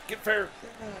 slap it. Get fair.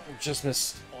 Just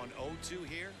missed. On 0-2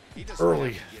 here, he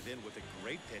early. Give in with a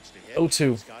great pitch to hit. 0-2.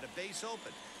 He's got a base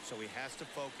open, so he has to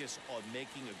focus on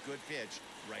making a good pitch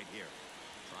right here.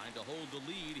 Trying to hold the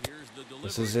lead. Here's the delivery.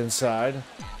 This is inside. And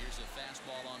here's a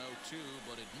fastball on 0-2,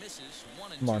 but it misses.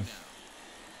 1-2 Come on. now.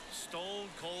 Stone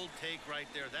cold take right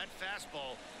there. That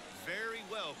fastball very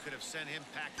well could have sent him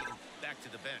packing back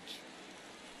to the bench.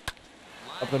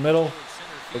 Up the middle.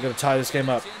 We're going to tie this game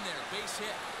up.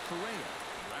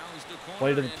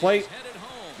 Play to the plate.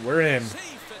 We're in.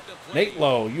 Nate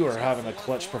Lowe, you are having a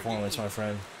clutch performance, my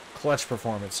friend. Clutch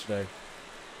performance today.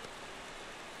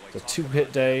 It's a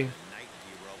 2-hit day.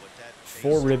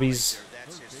 4 ribbies.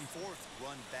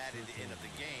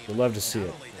 We'd love to see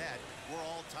it.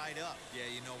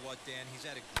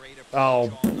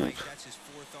 Oh.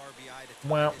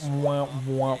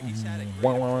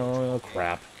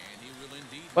 Crap.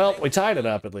 Well, we tied it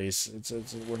up at least.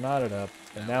 We're knotted up.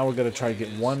 And now we're going to try to get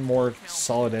one more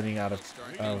solid inning out of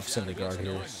Syndergaard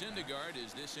here.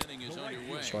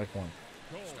 Strike 1.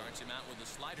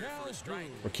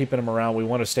 We're keeping him around. We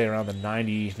want to stay around the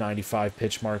 90, 95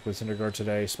 pitch mark with Syndergaard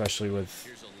today, especially with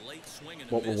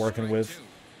what we're working with.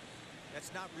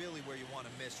 That's not really where you want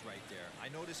to miss right there. I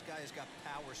know this guy has got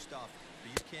power stuff, but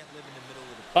you can't live in the middle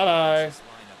of the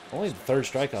Bye-bye. Only the 3rd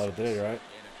strikeout of the day, right?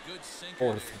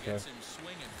 4th, okay.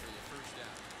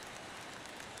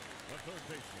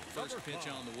 First pitch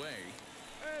on the way.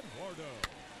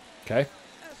 Okay.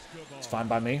 It's fine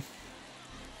by me.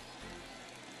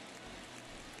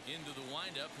 Into the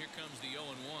windup, here comes the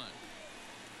 0-1.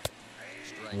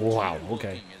 Wow,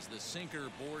 okay. As the sinker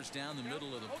bores down the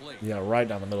middle of the plate. Yeah, right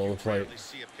down the middle of the plate.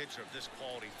 See a pitcher of this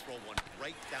quality throw one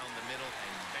right down the middle,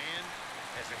 and man,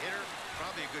 as a hitter,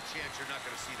 probably a good chance you're not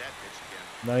going to see that pitch again.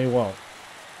 No, you won't.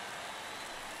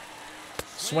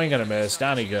 Swing and a miss.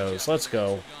 Down he goes. Let's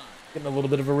go. Getting a little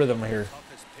bit of a rhythm here.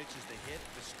 Toughest pitches to hit,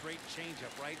 the straight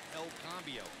changeup, right? El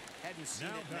Cambio. Hadn't seen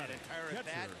it in that entire at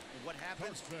bat. And what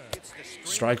happens? It's the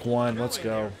Strike one. Let's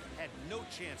go. Had no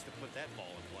chance to put that ball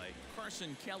in play.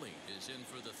 Carson Kelly is in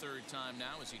for the third time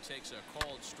now as he takes a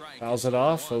called strike. Fouls it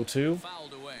off. 0-2.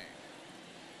 Fouled away.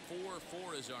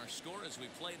 4-4 is our score as we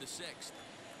play the sixth.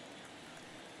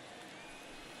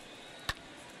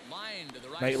 Line to the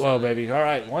right Nate Lowe, side. baby. All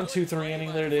right, 1, 2, 3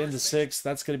 inning there to end the sixth.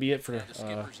 That's going to be it for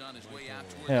him.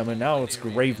 And now it's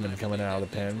Graveman coming out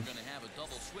of the pen.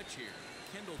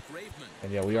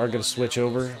 And yeah, we are going to switch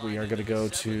over. We are going to go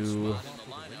to...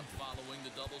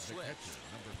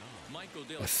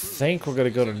 I think we're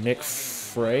going to go to Nick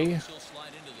Frey.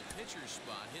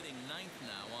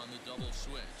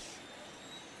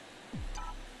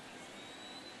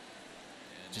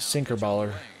 Just sinker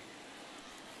baller.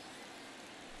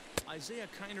 Isaiah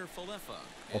Kiner-Falefa.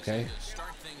 Okay.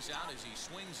 Start things out as he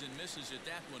swings and misses at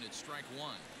that one at strike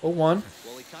one. 0-1.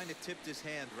 Well, he kind of tipped his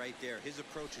hand right there. His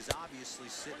approach is obviously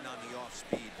sitting on the off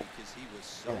speed because he was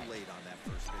so late on that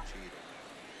first pitch either.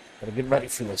 Gotta get ready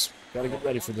for this. Gotta get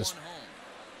ready for this.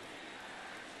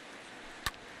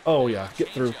 Oh yeah, get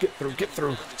through, get through, get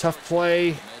through. Tough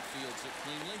play.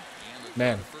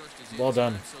 Man, well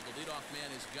done.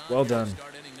 Well done.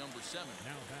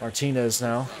 Martinez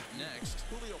now.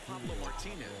 Pablo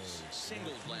Martinez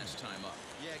singled last time up.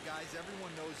 Yeah, guys,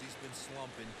 everyone knows he's been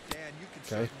slumping. Dan, you can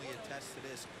Okay. certainly attest to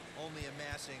this. Only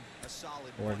amassing a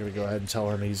solid. We're gonna go ahead and tell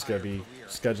him he's gonna be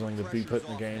scheduling to be put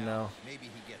in the game now. Maybe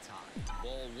he gets hot.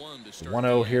 Ball one to start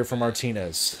 1-0 here for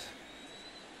Martinez.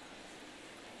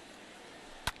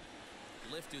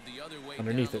 Lifted the other way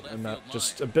Underneath down it, the and left not field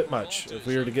just line. a bit much. If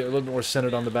we were to get a little bit more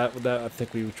centered on the bat with that, I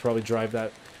think we would probably drive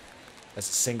that as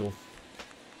a single.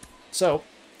 So,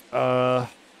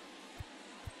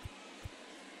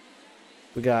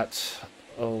 we got,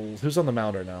 who's on the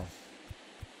mound right now?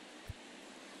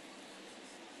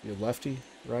 You lefty,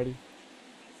 righty? I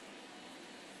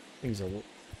think he's a.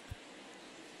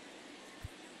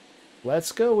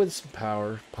 Let's go with some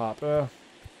power, Papa.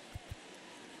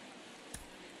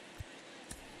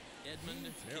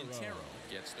 Edmund Quintero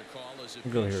gets the call as a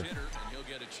We'll go pinch here. hitter, and he'll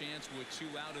get a chance with 2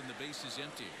 out and the bases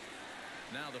empty.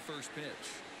 Now the first pitch.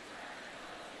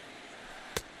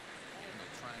 And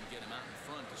they'll try and get him out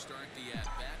in front to start the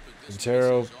at-bat, but this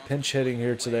Quintero misses off pinch the hitting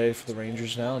here plate. today for the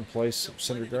Rangers now in place of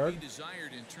center Plenty to guard. be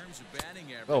desired in terms of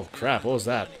batting average. Oh crap, what was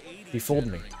that? He fooled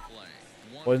me.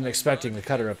 Wasn't expecting the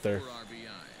cutter up there.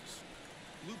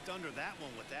 Looped under that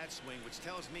one with that swing, which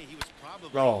tells me he was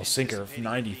probably Oh, sinker, anticipating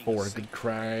 94. being Good sinker.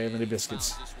 cry, many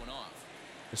biscuits. This one off.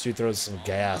 This dude throws some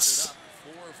gas.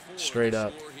 Straight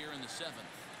up. Here in the 7th.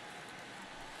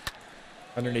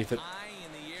 Underneath it. High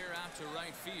in the air out to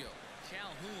right field.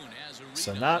 Calhoun has a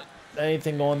So read on not it.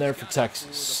 anything going there for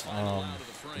Texas.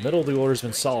 The middle of the order's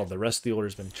been solid. The rest of the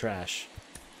order's been trash.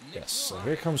 Yes, so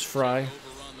here comes Fry. Over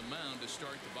on the mound to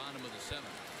start the bottom of the 7th.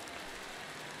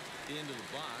 Into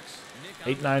the box.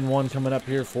 Nick 8-9-1 coming up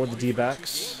here for the D-backs.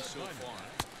 so far.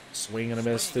 Swing and a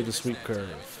miss through the sweep curve.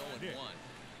 0-1.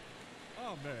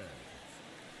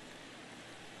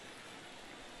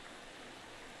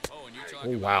 Oh, and you're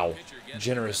talking Oh, about wow. a pitcher getting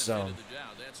Generous the benefit zone. of the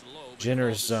doubt. That's low, but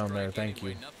Generous called a zone there, strike thank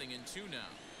anyway. you. Nothing in 2 now.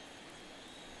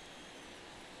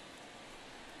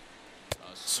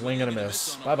 Swing and a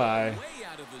miss. Bye-bye.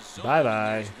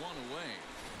 Bye-bye. That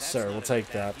Sir, not we'll an take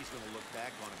at-bat that. He's going to look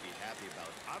back on and be happy about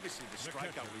it. Obviously, the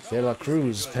strikeout result De La isn't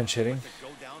Cruz good, pinch hitting. but to go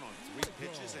down on 3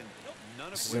 pitches and none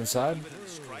of This is which inside. even in the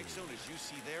strike zone, as you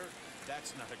see there,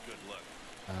 that's not a good look.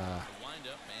 The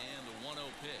windup and the 1-0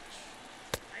 pitch.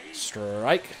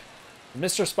 Strike.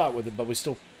 Missed our spot with it, but we're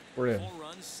in. 4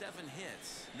 runs, 7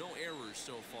 hits. No errors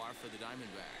so far for the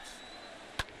Diamondbacks.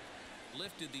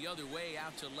 Lifted the other way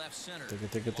out to left center.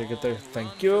 Take it there. Long Thank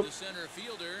run you. for the center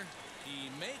fielder. He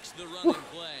makes the running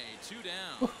play. 2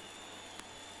 down.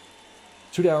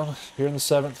 2 down here in the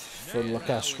 7th for Now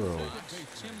LaCastro. in box,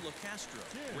 Tim LaCastro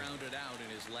grounded out in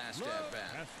his last at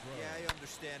bat. Yeah, I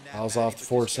understand that. Fouls Matty, off the but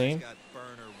four this guy's seam. got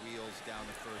burner wheels down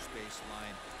the first base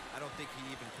line. I don't think he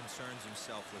even concerns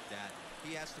himself with that.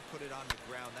 He has to put it on the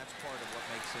ground. That's part of what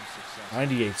makes him successful.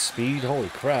 98 speed. Holy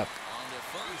crap. On to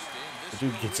first, and this The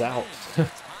dude one gets will out. win.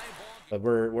 Tie ball But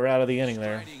we're out of the inning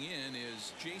there. Striding in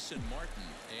is Jason Martin,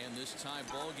 and this tie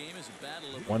ball game is a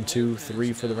battle of 1, 2,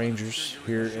 3 for the Rangers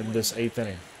here in this 8th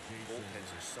inning.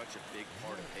 Bullpens are such a big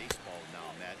part of baseball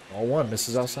now, Matt. All one.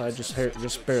 Misses outside just barely.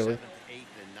 7th, 8th,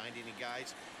 and 9th inning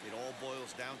guys. It all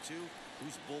boils down to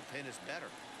whose bullpen is better.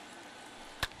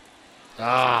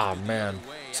 Ah, man.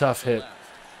 Tough hit.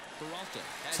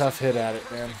 Tough hit at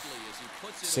it, man.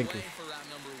 Sinker.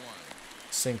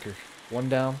 Sinker. 1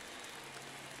 down.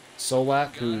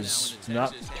 Solak, who's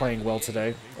not playing well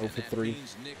today, 0 for 3.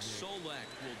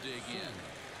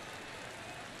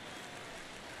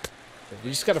 We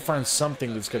just got to find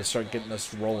something that's going to start getting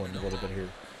us rolling a little bit here.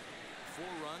 4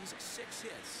 runs, 6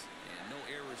 hits, and no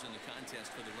errors in the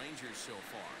contest for the Rangers so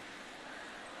far.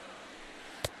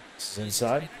 This is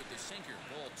inside.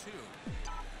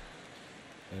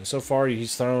 And so far,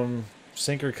 he's thrown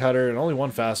sinker, cutter, and only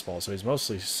 1 fastball, so he's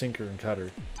mostly sinker and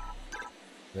cutter.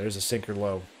 There's a sinker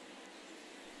low.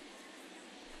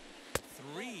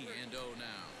 3-0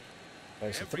 now.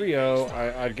 Okay, so 3-0.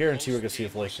 I guarantee we're going to see a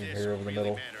flicking here over the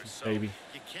middle. Maybe.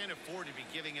 You can't afford to be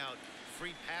giving out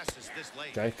free passes this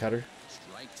late. Okay, cutter.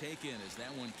 Strike taken as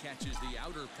that one catches the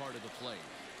outer part of the plate.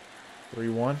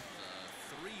 3-1. 3-1.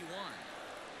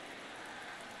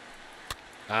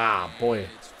 Ah, boy.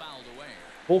 It's fouled away.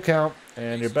 Full count,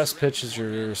 and your best pitch is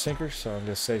your sinker, so I'm going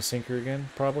to say sinker again,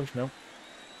 probably. No.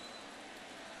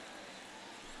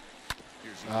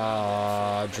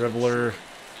 Dribbler.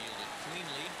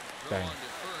 Dang.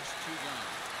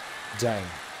 Dang.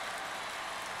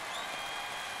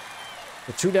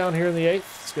 The 2 down here in the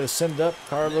 8th. It's going to send up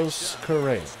Carlos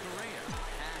Correa.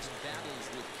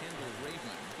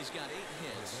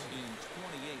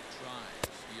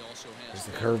 There's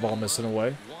the curveball missing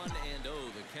away. 1-0 the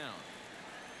count.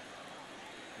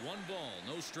 1 ball,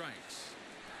 no strikes.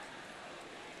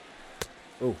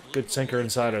 Oh, good sinker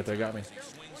inside right there. Got me.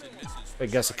 I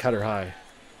guess a cutter high.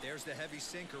 There's the heavy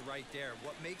sinker right there.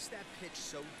 What makes that pitch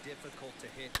so difficult to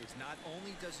hit is not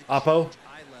only does it Oppo, change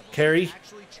eye level, carry, it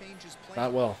actually changes play.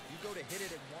 not well. You go to hit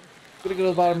it at one Gonna go to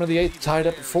the bottom of the 8th, tied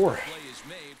up at 4.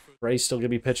 Ray's still gonna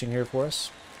be pitching here for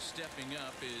us. Stepping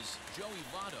up is Joey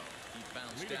Votto. He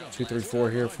bounced out 2, 3,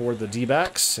 4 here for the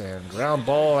D-backs, and ground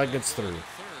ball that gets through.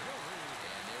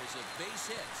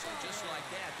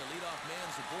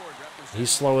 He's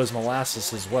slow as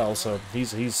molasses as well, so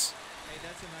he's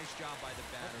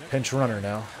pinch runner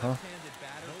now, huh?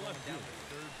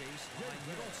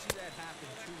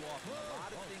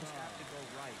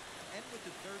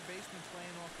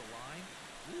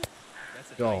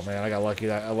 Oh man, I got lucky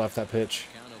that I left that pitch.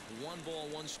 Count of 1 ball,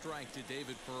 1 strike to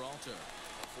David Peralta.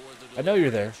 I know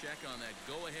you're there. Check on that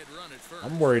go-ahead run at first.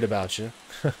 I'm worried about you.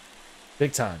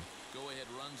 Big time. Go-ahead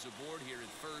runs aboard here at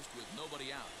first with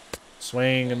nobody out.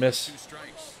 Swing and miss. 2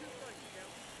 strikes.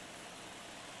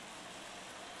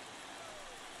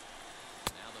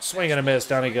 Swing and a miss.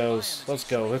 Down he goes. Let's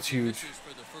go. That's huge.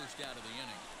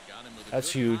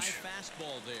 That's huge.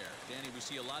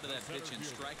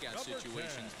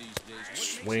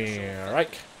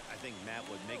 Strike. I think, Matt,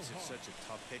 what makes it such a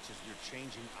tough pitch is you're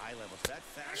changing eye levels. That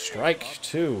fastball Strike up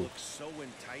 2. looks so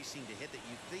enticing to hit that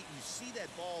you think you see that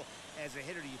ball as a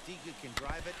hitter. Do you think you can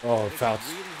drive it? Oh, It's foul.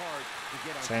 really hard to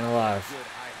get on Staying top of alive. a good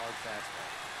high hard fastball.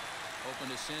 Hoping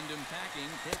to send him packing.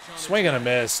 Pitch on Swing and a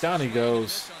miss. Down he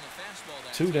goes.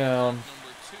 2 down.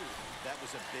 That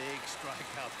was a big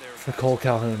strikeout there. For Cole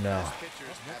Calhoun now.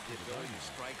 Pitchers have the ability to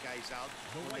strike guys out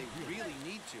when they really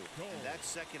need to. And that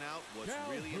second out was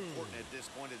really important at this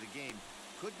point of the game.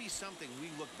 Could be something we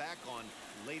look back on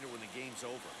later when the game's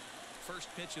over.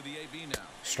 First pitch of the AB now.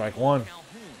 Strike 1.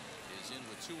 Calhoun is in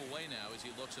with 2 away now as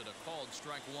he looks at a called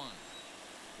strike 1.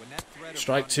 When that threat of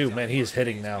Strike running 2. is Man, out he is first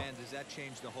hitting base, now. man, does that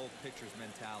change the whole pitcher's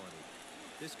mentality?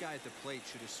 This guy at the plate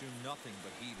should assume nothing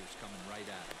but heaters coming right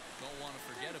at him. Don't want to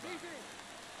forget about it.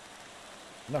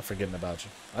 I'm not forgetting about you.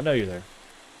 I know you're there.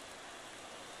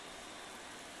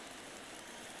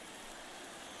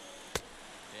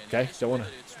 Okay, don't want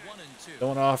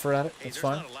to offer at it. That's There's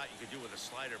fine. not a lot you can do with a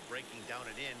slider breaking down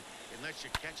and in unless you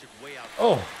catch it way out.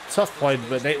 Oh, tough play,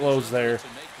 but Nate Lowe's there.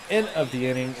 End of the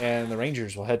inning, and the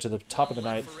Rangers will head to the top of the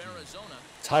ninth.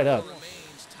 Tied up.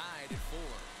 Remains tied at 4.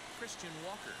 Christian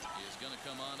Walker is going to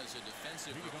come on as a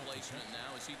defensive replacement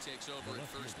now as he takes over at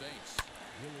first base.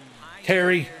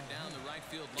 Carry. Down the right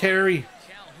field line. Carry.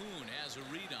 Calhoun has a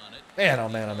read on it. Man, oh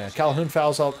man, oh man. Calhoun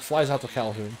flies out to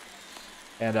Calhoun.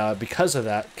 And because of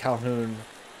that, Calhoun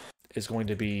is going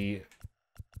to be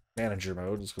manager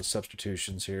mode. Let's go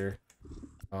substitutions here.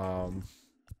 Oh,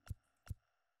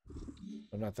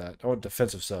 not that. I want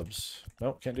defensive subs.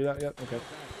 Nope, can't do that yet. Okay.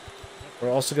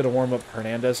 We're also going to warm up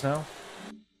Hernandez now.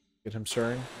 Get him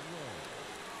stirring.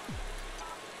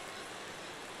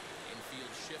 Infield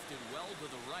shifted well to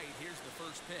the right. Here's the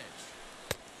first pitch.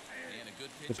 And a good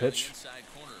pitch, Good pitch. on the inside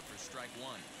corner for strike 1.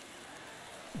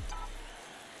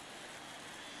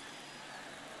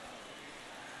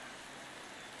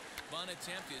 Bunt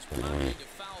attempt is pounded to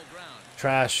foul ground.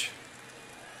 Trash.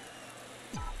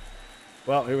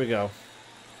 Well, here we go.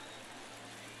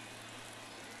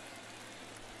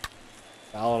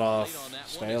 Foul it Late off. on that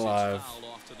Stay one as it's alive. fouled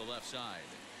off to the left side.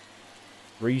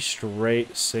 3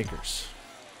 straight sinkers.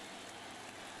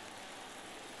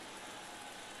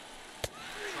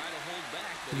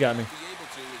 You got me.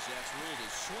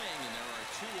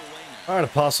 All right,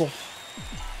 Apostle.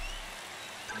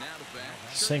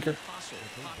 Sinker.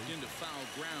 Into foul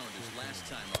ground his last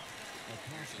time up.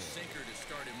 Here's a sinker to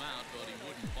start him out, but he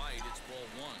wouldn't bite. It's ball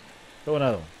 1. Go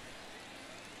another one.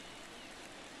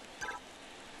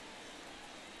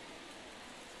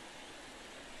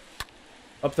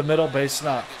 Up the middle, base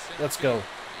knock. Let's go.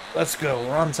 Let's go.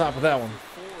 We're on top of that one.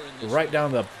 Right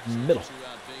down the middle.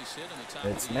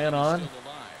 It's man on.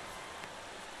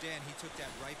 Dan, he took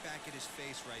that right back at his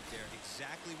face right there.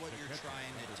 Exactly what you're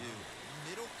trying to do.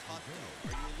 Middle cut, though.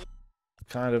 Are you a little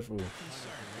Kind of. Ooh.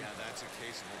 Yeah, that's a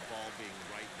case of a ball being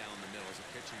right down the middle. As a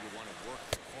pitcher, you want to work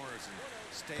the corners and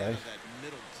stay out of that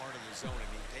middle part of the zone,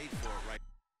 and he paid for it right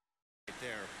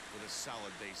there with a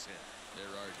solid base hit.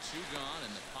 There are 2 gone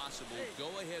and the possible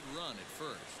go-ahead run at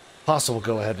first. Possible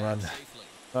go-ahead run.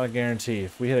 Not a guarantee.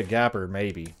 If we hit a gapper,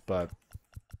 maybe, but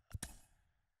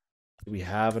do we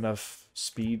have enough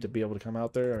speed to be able to come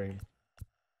out there? I mean,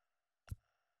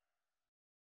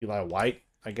 Eli White,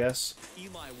 I guess.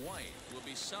 Eli White will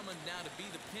be summoned now to be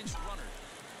the pinch runner.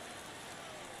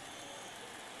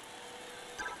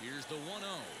 Here's the 1-0.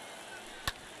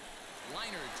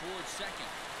 Liner towards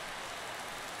second.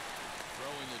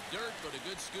 Throwing the dirt, but a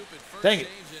good scoop at first. Dang it.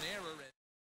 Saves an error.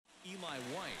 Eli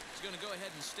White is going to go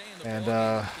ahead and stay in the And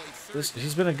ball game.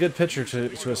 he's been a good pitcher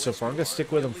to us so far. I'm gonna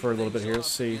stick with him for a little bit here. Let's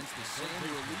see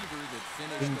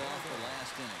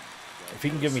if he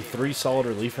can give me 3 solid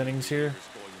relief innings here.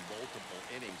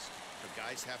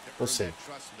 We'll see.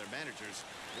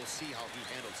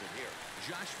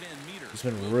 He's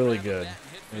been really good,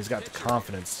 and he's got the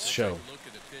confidence to show.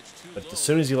 But as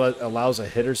soon as he allows a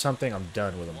hit or something, I'm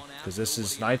done with him. Because this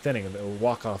is 9th inning, and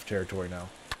walk-off territory now.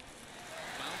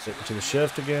 To the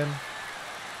shift again.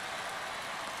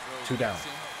 2 down.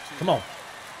 Come on.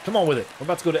 Come on with it. We're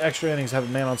about to go to extra innings, have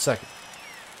a man on second.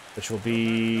 Which will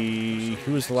be...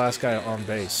 Who is the last guy on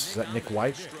base? Is that Nick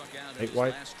White? Nick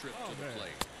White?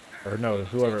 Or no,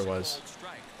 whoever it was.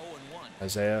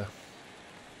 Isaiah.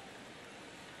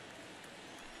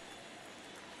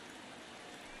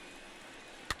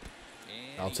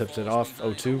 Al tipped it off.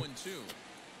 0-2.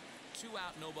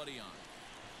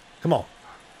 Come on.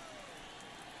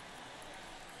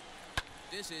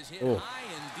 Oh,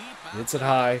 he hits it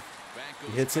high.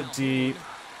 He hits it deep.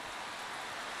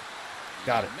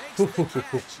 Got it.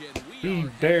 He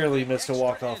barely missed a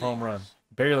walk-off home run.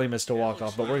 Barely missed a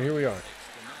walk-off, but here we are.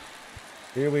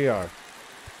 Here we are.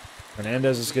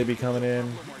 Hernandez is going to be coming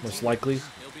in, most likely.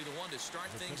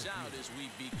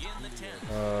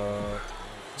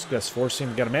 Let's guess force him.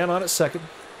 We got a man on at second.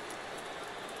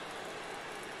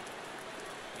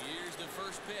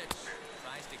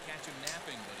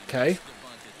 Okay.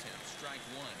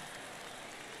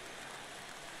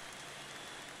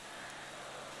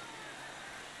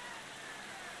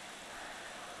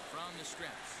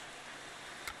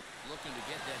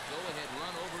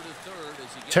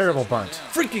 Terrible bunt.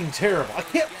 Freaking terrible.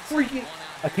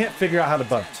 I can't figure out how to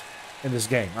bunt in this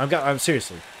game. I'm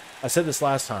seriously. I said this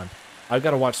last time. I've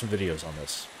got to watch some videos on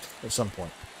this at some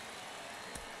point.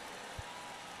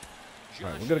 All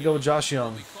right, we're going to go with Josh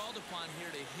Young.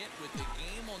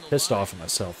 Pissed off at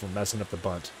myself for messing up the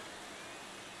bunt.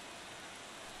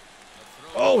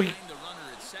 Oh,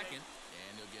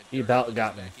 he about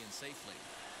got me.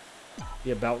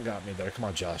 He about got me there. Come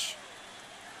on, Josh.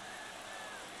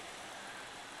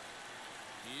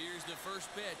 Here's the first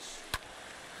pitch.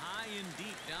 High and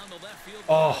deep down the left field.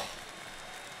 Oh,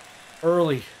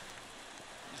 early.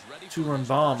 2-run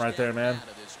bomb right there, man.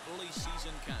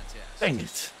 Dang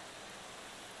it.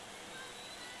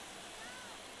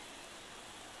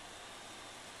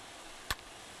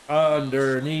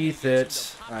 Underneath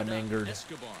it. I'm angered.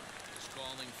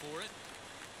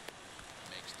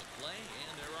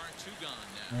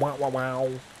 Wow, wow, wow.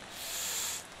 All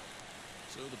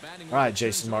right,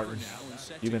 Jason Martin.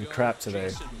 You've been crap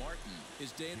today.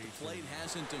 His day at the plate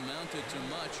hasn't amounted to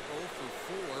much, 0 for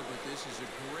 4, but this is a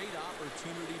great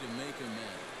opportunity to make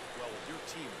amends. Well, if your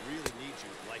team really needs you,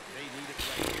 like they need it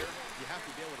right here, you have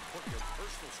to be able to put your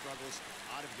personal struggles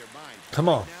out of your mind. Come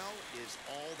on. Now is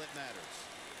all that matters.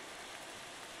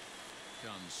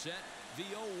 Comes set, the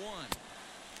 0-1.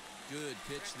 Good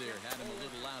pitch there, had him a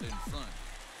little out in front.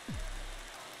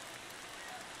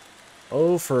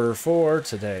 0 for 4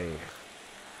 today.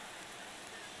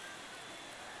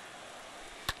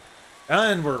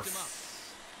 And we're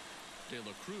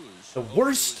the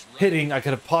worst hitting I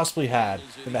could have possibly had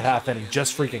in the half inning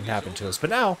just freaking happened to us. But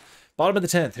now, bottom of the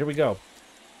 10th, here we go.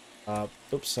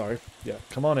 Oops, sorry. Yeah,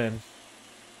 come on in.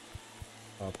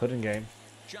 Put in game.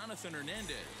 Jonathan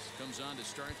Hernandez comes on to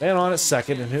start. And on at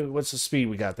second. And who? What's the speed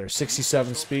we got there?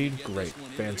 67 speed. Great.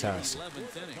 Fantastic.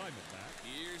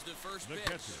 Here's the first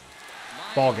pitch.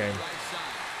 Ball game. And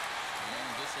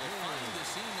this will find the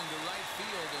seam into right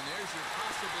field, and there's your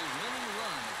possible winning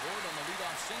run aboard on the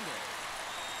leadoff single.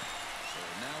 So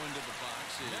now into the box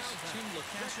is Tim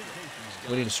LeCastro.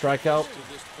 We need a strikeout. To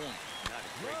this point. Not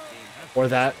a great game. Or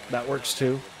that. That works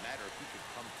too. Would matter if he could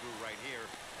come through right here.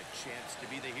 A chance to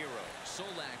be the hero.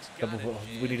 Solak's got Double,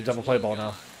 it, we need a and double there's play one ball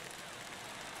gone.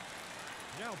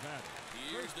 now.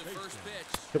 Here's the first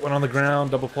pitch. Hit one on the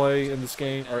ground. Double play in this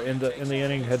game or in the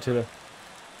inning. Head to the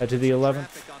 11th.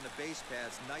 Traffic on the base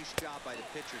paths. Nice job by the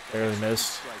pitcher. Barely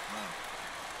missed. Strike one.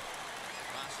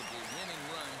 Possible winning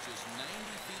run just 90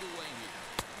 feet away here.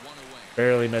 One away.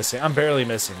 Barely missing. I'm barely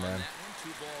missing, On man. that one, 2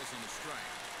 balls and a strike.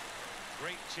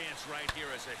 Great chance right here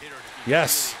as a hitter to be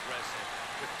Yes. really aggressive.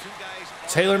 With 2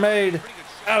 guys Taylor made pretty good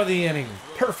shot. out of the inning.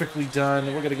 Perfectly done.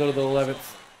 We're going to go to the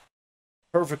 11th.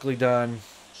 Perfectly done.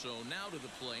 So now to the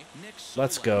plate, Nick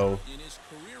Let's Solak go. in his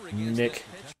career against Nick. this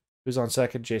pitch. Who's on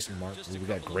second? Jason Mark. Just a We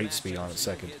got couple of great speed on matchups at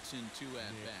second. he hits in 2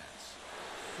 at-bats.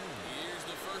 Here's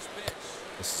the first pitch.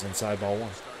 This is inside ball 1.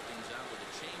 Start things out with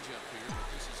a changeup here, but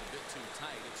this is a bit too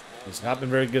tight. It's ball He's not been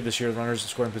very good this year. Runners in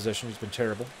scoring position. He's been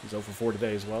terrible. He's 0 for 4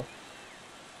 today as well.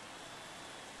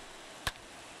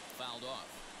 fouled off.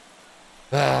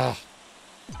 Ah.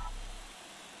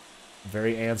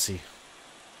 Very antsy.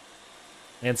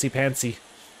 Antsy-pantsy.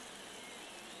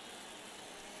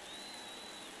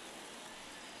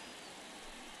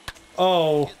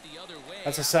 Oh, Hit the other way.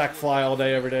 that's a sack fly all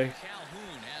day, every day.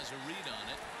 Calhoun has a read on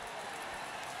it.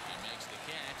 He makes the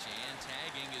catch, and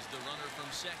tagging is the runner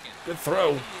from second. Good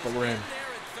throw, He but is we're in. there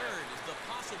at third is the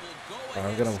possible I'm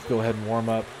go-ahead going to go ahead and warm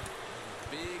up.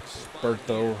 Big spot Berto.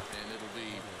 here, and it'll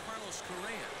be Carlos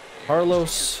Correa.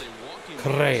 Carlos They walk him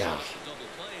Correa. double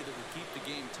play that will keep the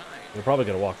game tied. You're probably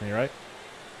going to walk me, right?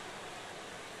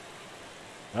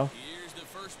 No? Here's the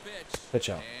first pitch. Pitch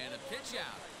out. And a pitch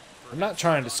out. I'm not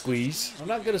trying to squeeze. I'm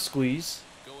not going to squeeze.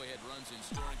 Go-ahead runs in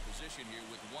scoring position here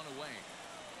with 1 away.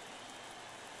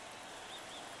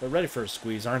 They're ready for a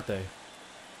squeeze, aren't they?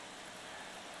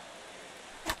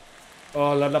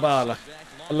 Oh, la la la la.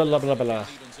 La la la la. Evens up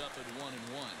at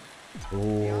 1-1. The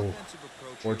Ooh. offensive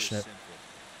approach fortunate. here is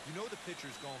simple. You know the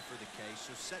pitcher's going for the K,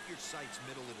 so set your sights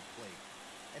middle of the plate.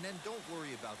 And then don't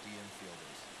worry about the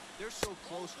infielders. They're so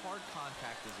close, hard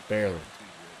contact is a Barely. guaranteed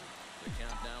win. The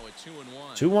count now at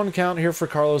 2-1. 2-1 count here for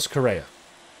Carlos Correa.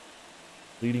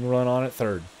 Leading run on at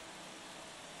third.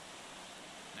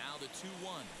 Now the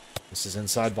 2-1. This is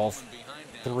inside ball One behind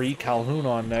now. 3. Calhoun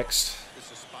on next. This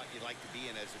is a spot you like to be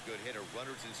in as a good hitter.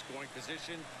 Runners in scoring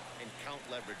position and count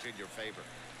leverage in your favor.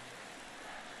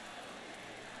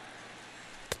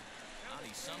 Now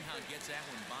he somehow gets that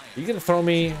one by Are you him. going to throw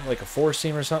me like a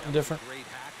 4-seam or something different? Great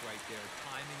hack right there.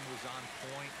 Timing was on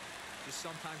point. Just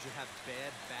sometimes you have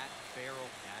bad bat barrel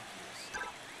accuracy.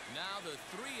 Now the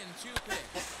 3-2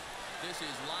 pitch. This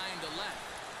is line to left.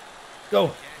 Go.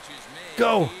 Catch is made.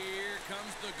 Go. Here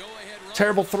comes the go-ahead run.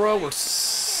 Terrible throw. Can't make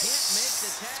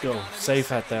Let's the tag go. on him.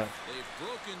 Safe at that. They've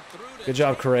broken through to Good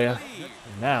job, take Correa. the lead.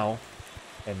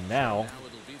 And now. Now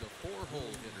it'll be the 4-hole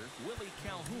hitter, Willie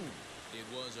Calhoun. It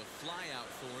was a flyout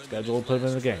for him. Schedule to put him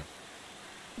in the game. Trip.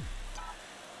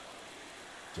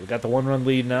 So we got the 1-run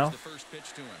lead now. The first pitch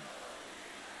to him.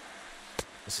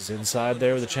 This is inside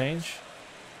there with a change.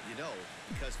 You know,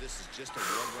 because this is just a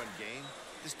one-run game,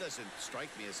 this doesn't strike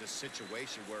me as a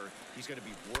situation where he's going to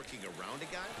be working around a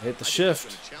guy. Hit the I think he's shift.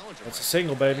 gonna challenge him That's a right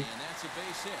single, baby. And that's a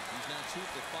base hit. He's now 2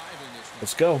 for 5 in this one.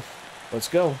 Let's go. Let's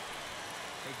go.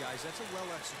 Hey guys, that's a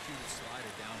well-executed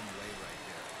slider down the way right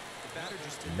there. The batter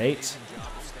just did an Nate, amazing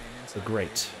job of staying inside the the great,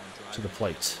 baseball and to the driving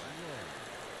plate.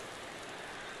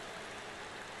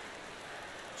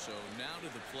 So now to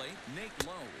the plate, Nate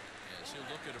Lowe, as he'll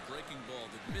look at a breaking ball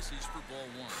that misses for ball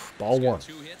 1. Ball He's got 1.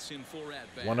 2 hits in 4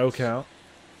 at-bats. 1-0 count.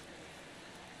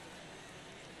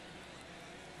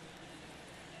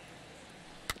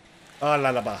 Ah, la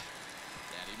la ba.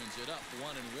 That evens it up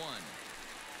 1-1.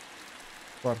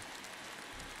 Come on.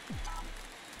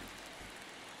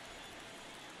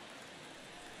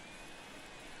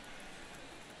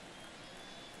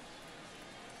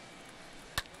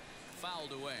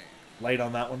 Fouled away. Late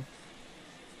on that one.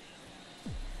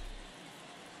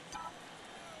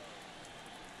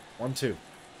 1-2.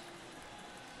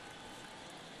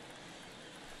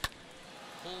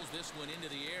 Pulls this one into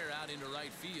the air out into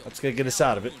right field. Let's get us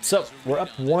out of it. So, we're up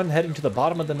 1 heading to the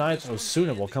bottom of the 9th.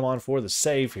 Osuna will come on for the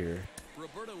save here.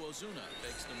 Roberto Ozuna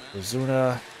takes the mound.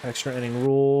 Ozuna, extra inning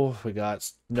rule. We got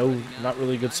not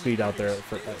really good speed out there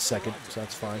at second, so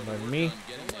that's fine by me.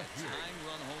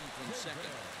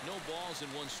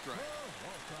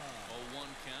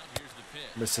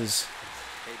 Misses.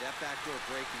 Hey, that backdoor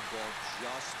breaking ball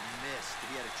just missed.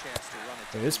 He had a chance to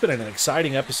run it. It's been an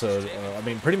exciting episode. I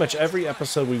mean, pretty much every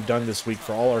episode we've done this week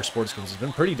for all our sports games has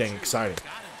been pretty dang exciting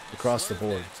across the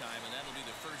board.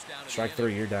 Strike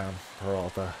 3, you're down.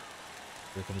 Peralta.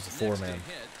 Here comes the 4-man.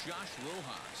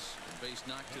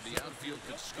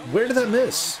 Where did that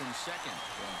miss?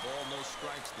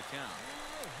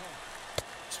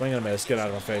 Swing and a miss. Get out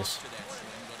of my face.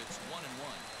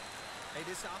 Hey,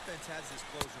 this offense has this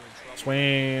closer in trouble. Swing.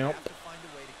 They have to find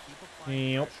a way to keep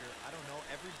applying pressure. I don't know.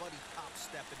 Everybody top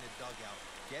step in the dugout.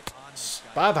 Get on this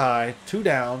guy. Bye-bye. 2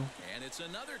 down.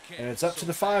 And it's up to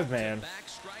the 5-man.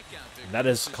 And that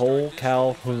is Cole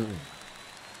Calhoun.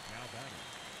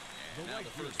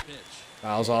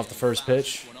 Fouls off the first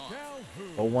pitch.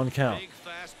 0-1 count. Big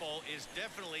fastball is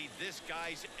definitely this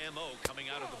guy's MO coming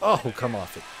out of the Oh, come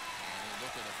off it.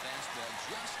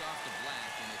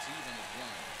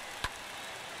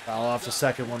 Foul off the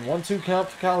second one. 1-2 count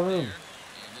for Calhoun.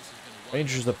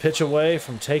 Rangers a pitch away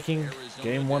from taking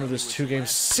game 1 of this 2-game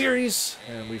series.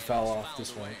 And we foul off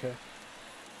this one, okay?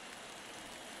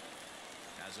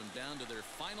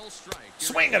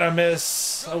 Swing and a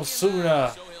miss.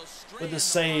 Osuna with the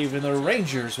save, and the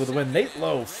Rangers with the win. Nate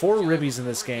Lowe, 4 ribbies in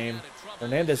this game.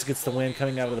 Hernandez gets the win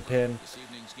coming out of the pen.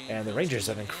 And the Rangers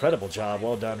did an incredible job.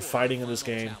 Well done fighting in this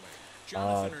game.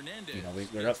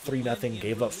 They're up 3-0,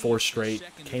 gave up 4 straight,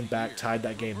 came back, tied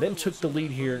that game, then took the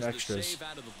lead here in extras.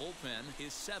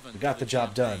 We got the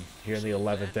job done here in the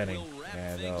 11th inning,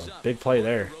 and big play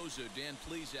there.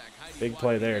 Big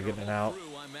play there, getting it out.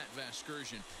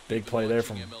 Big play there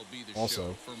from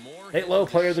also Nate Lowe,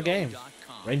 player of the game.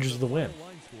 Rangers with the win.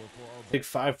 Big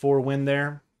 5-4 win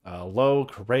there. Lowe,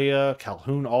 Correa,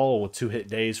 Calhoun all with 2-hit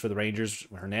days for the Rangers.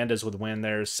 Hernandez with a win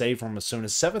there. Save from Osuna,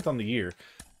 7th on the year.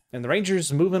 And the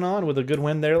Rangers moving on with a good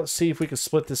win there. Let's see if we can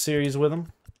split the series with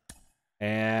them.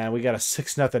 And we got a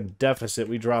 6-0 deficit.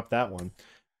 We dropped that one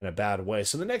in a bad way.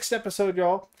 So the next episode,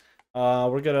 y'all,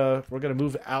 we're gonna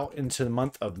move out into the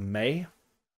month of May.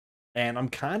 And I'm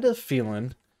kind of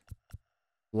feeling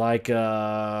like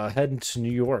heading to New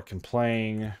York and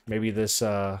playing maybe this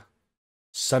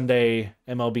Sunday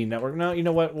MLB Network. No, you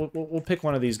know what? We'll pick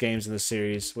one of these games in the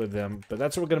series with them. But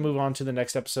that's what we're going to move on to the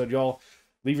next episode, y'all.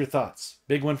 Leave your thoughts.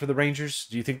 Big win for the Rangers.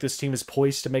 Do you think this team is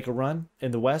poised to make a run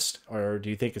in the West? Or do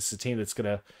you think it's a team that's going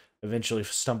to eventually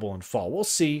stumble and fall? We'll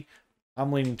see.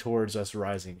 I'm leaning towards us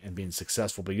rising and being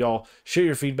successful. But y'all, share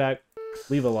your feedback.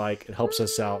 Leave a like. It helps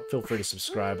us out. Feel free to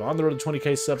subscribe. On the road to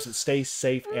 20K subs. Stay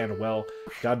safe and well.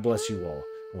 God bless you all.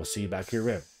 And we'll see you back here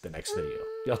in the next video.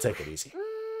 Y'all take it easy.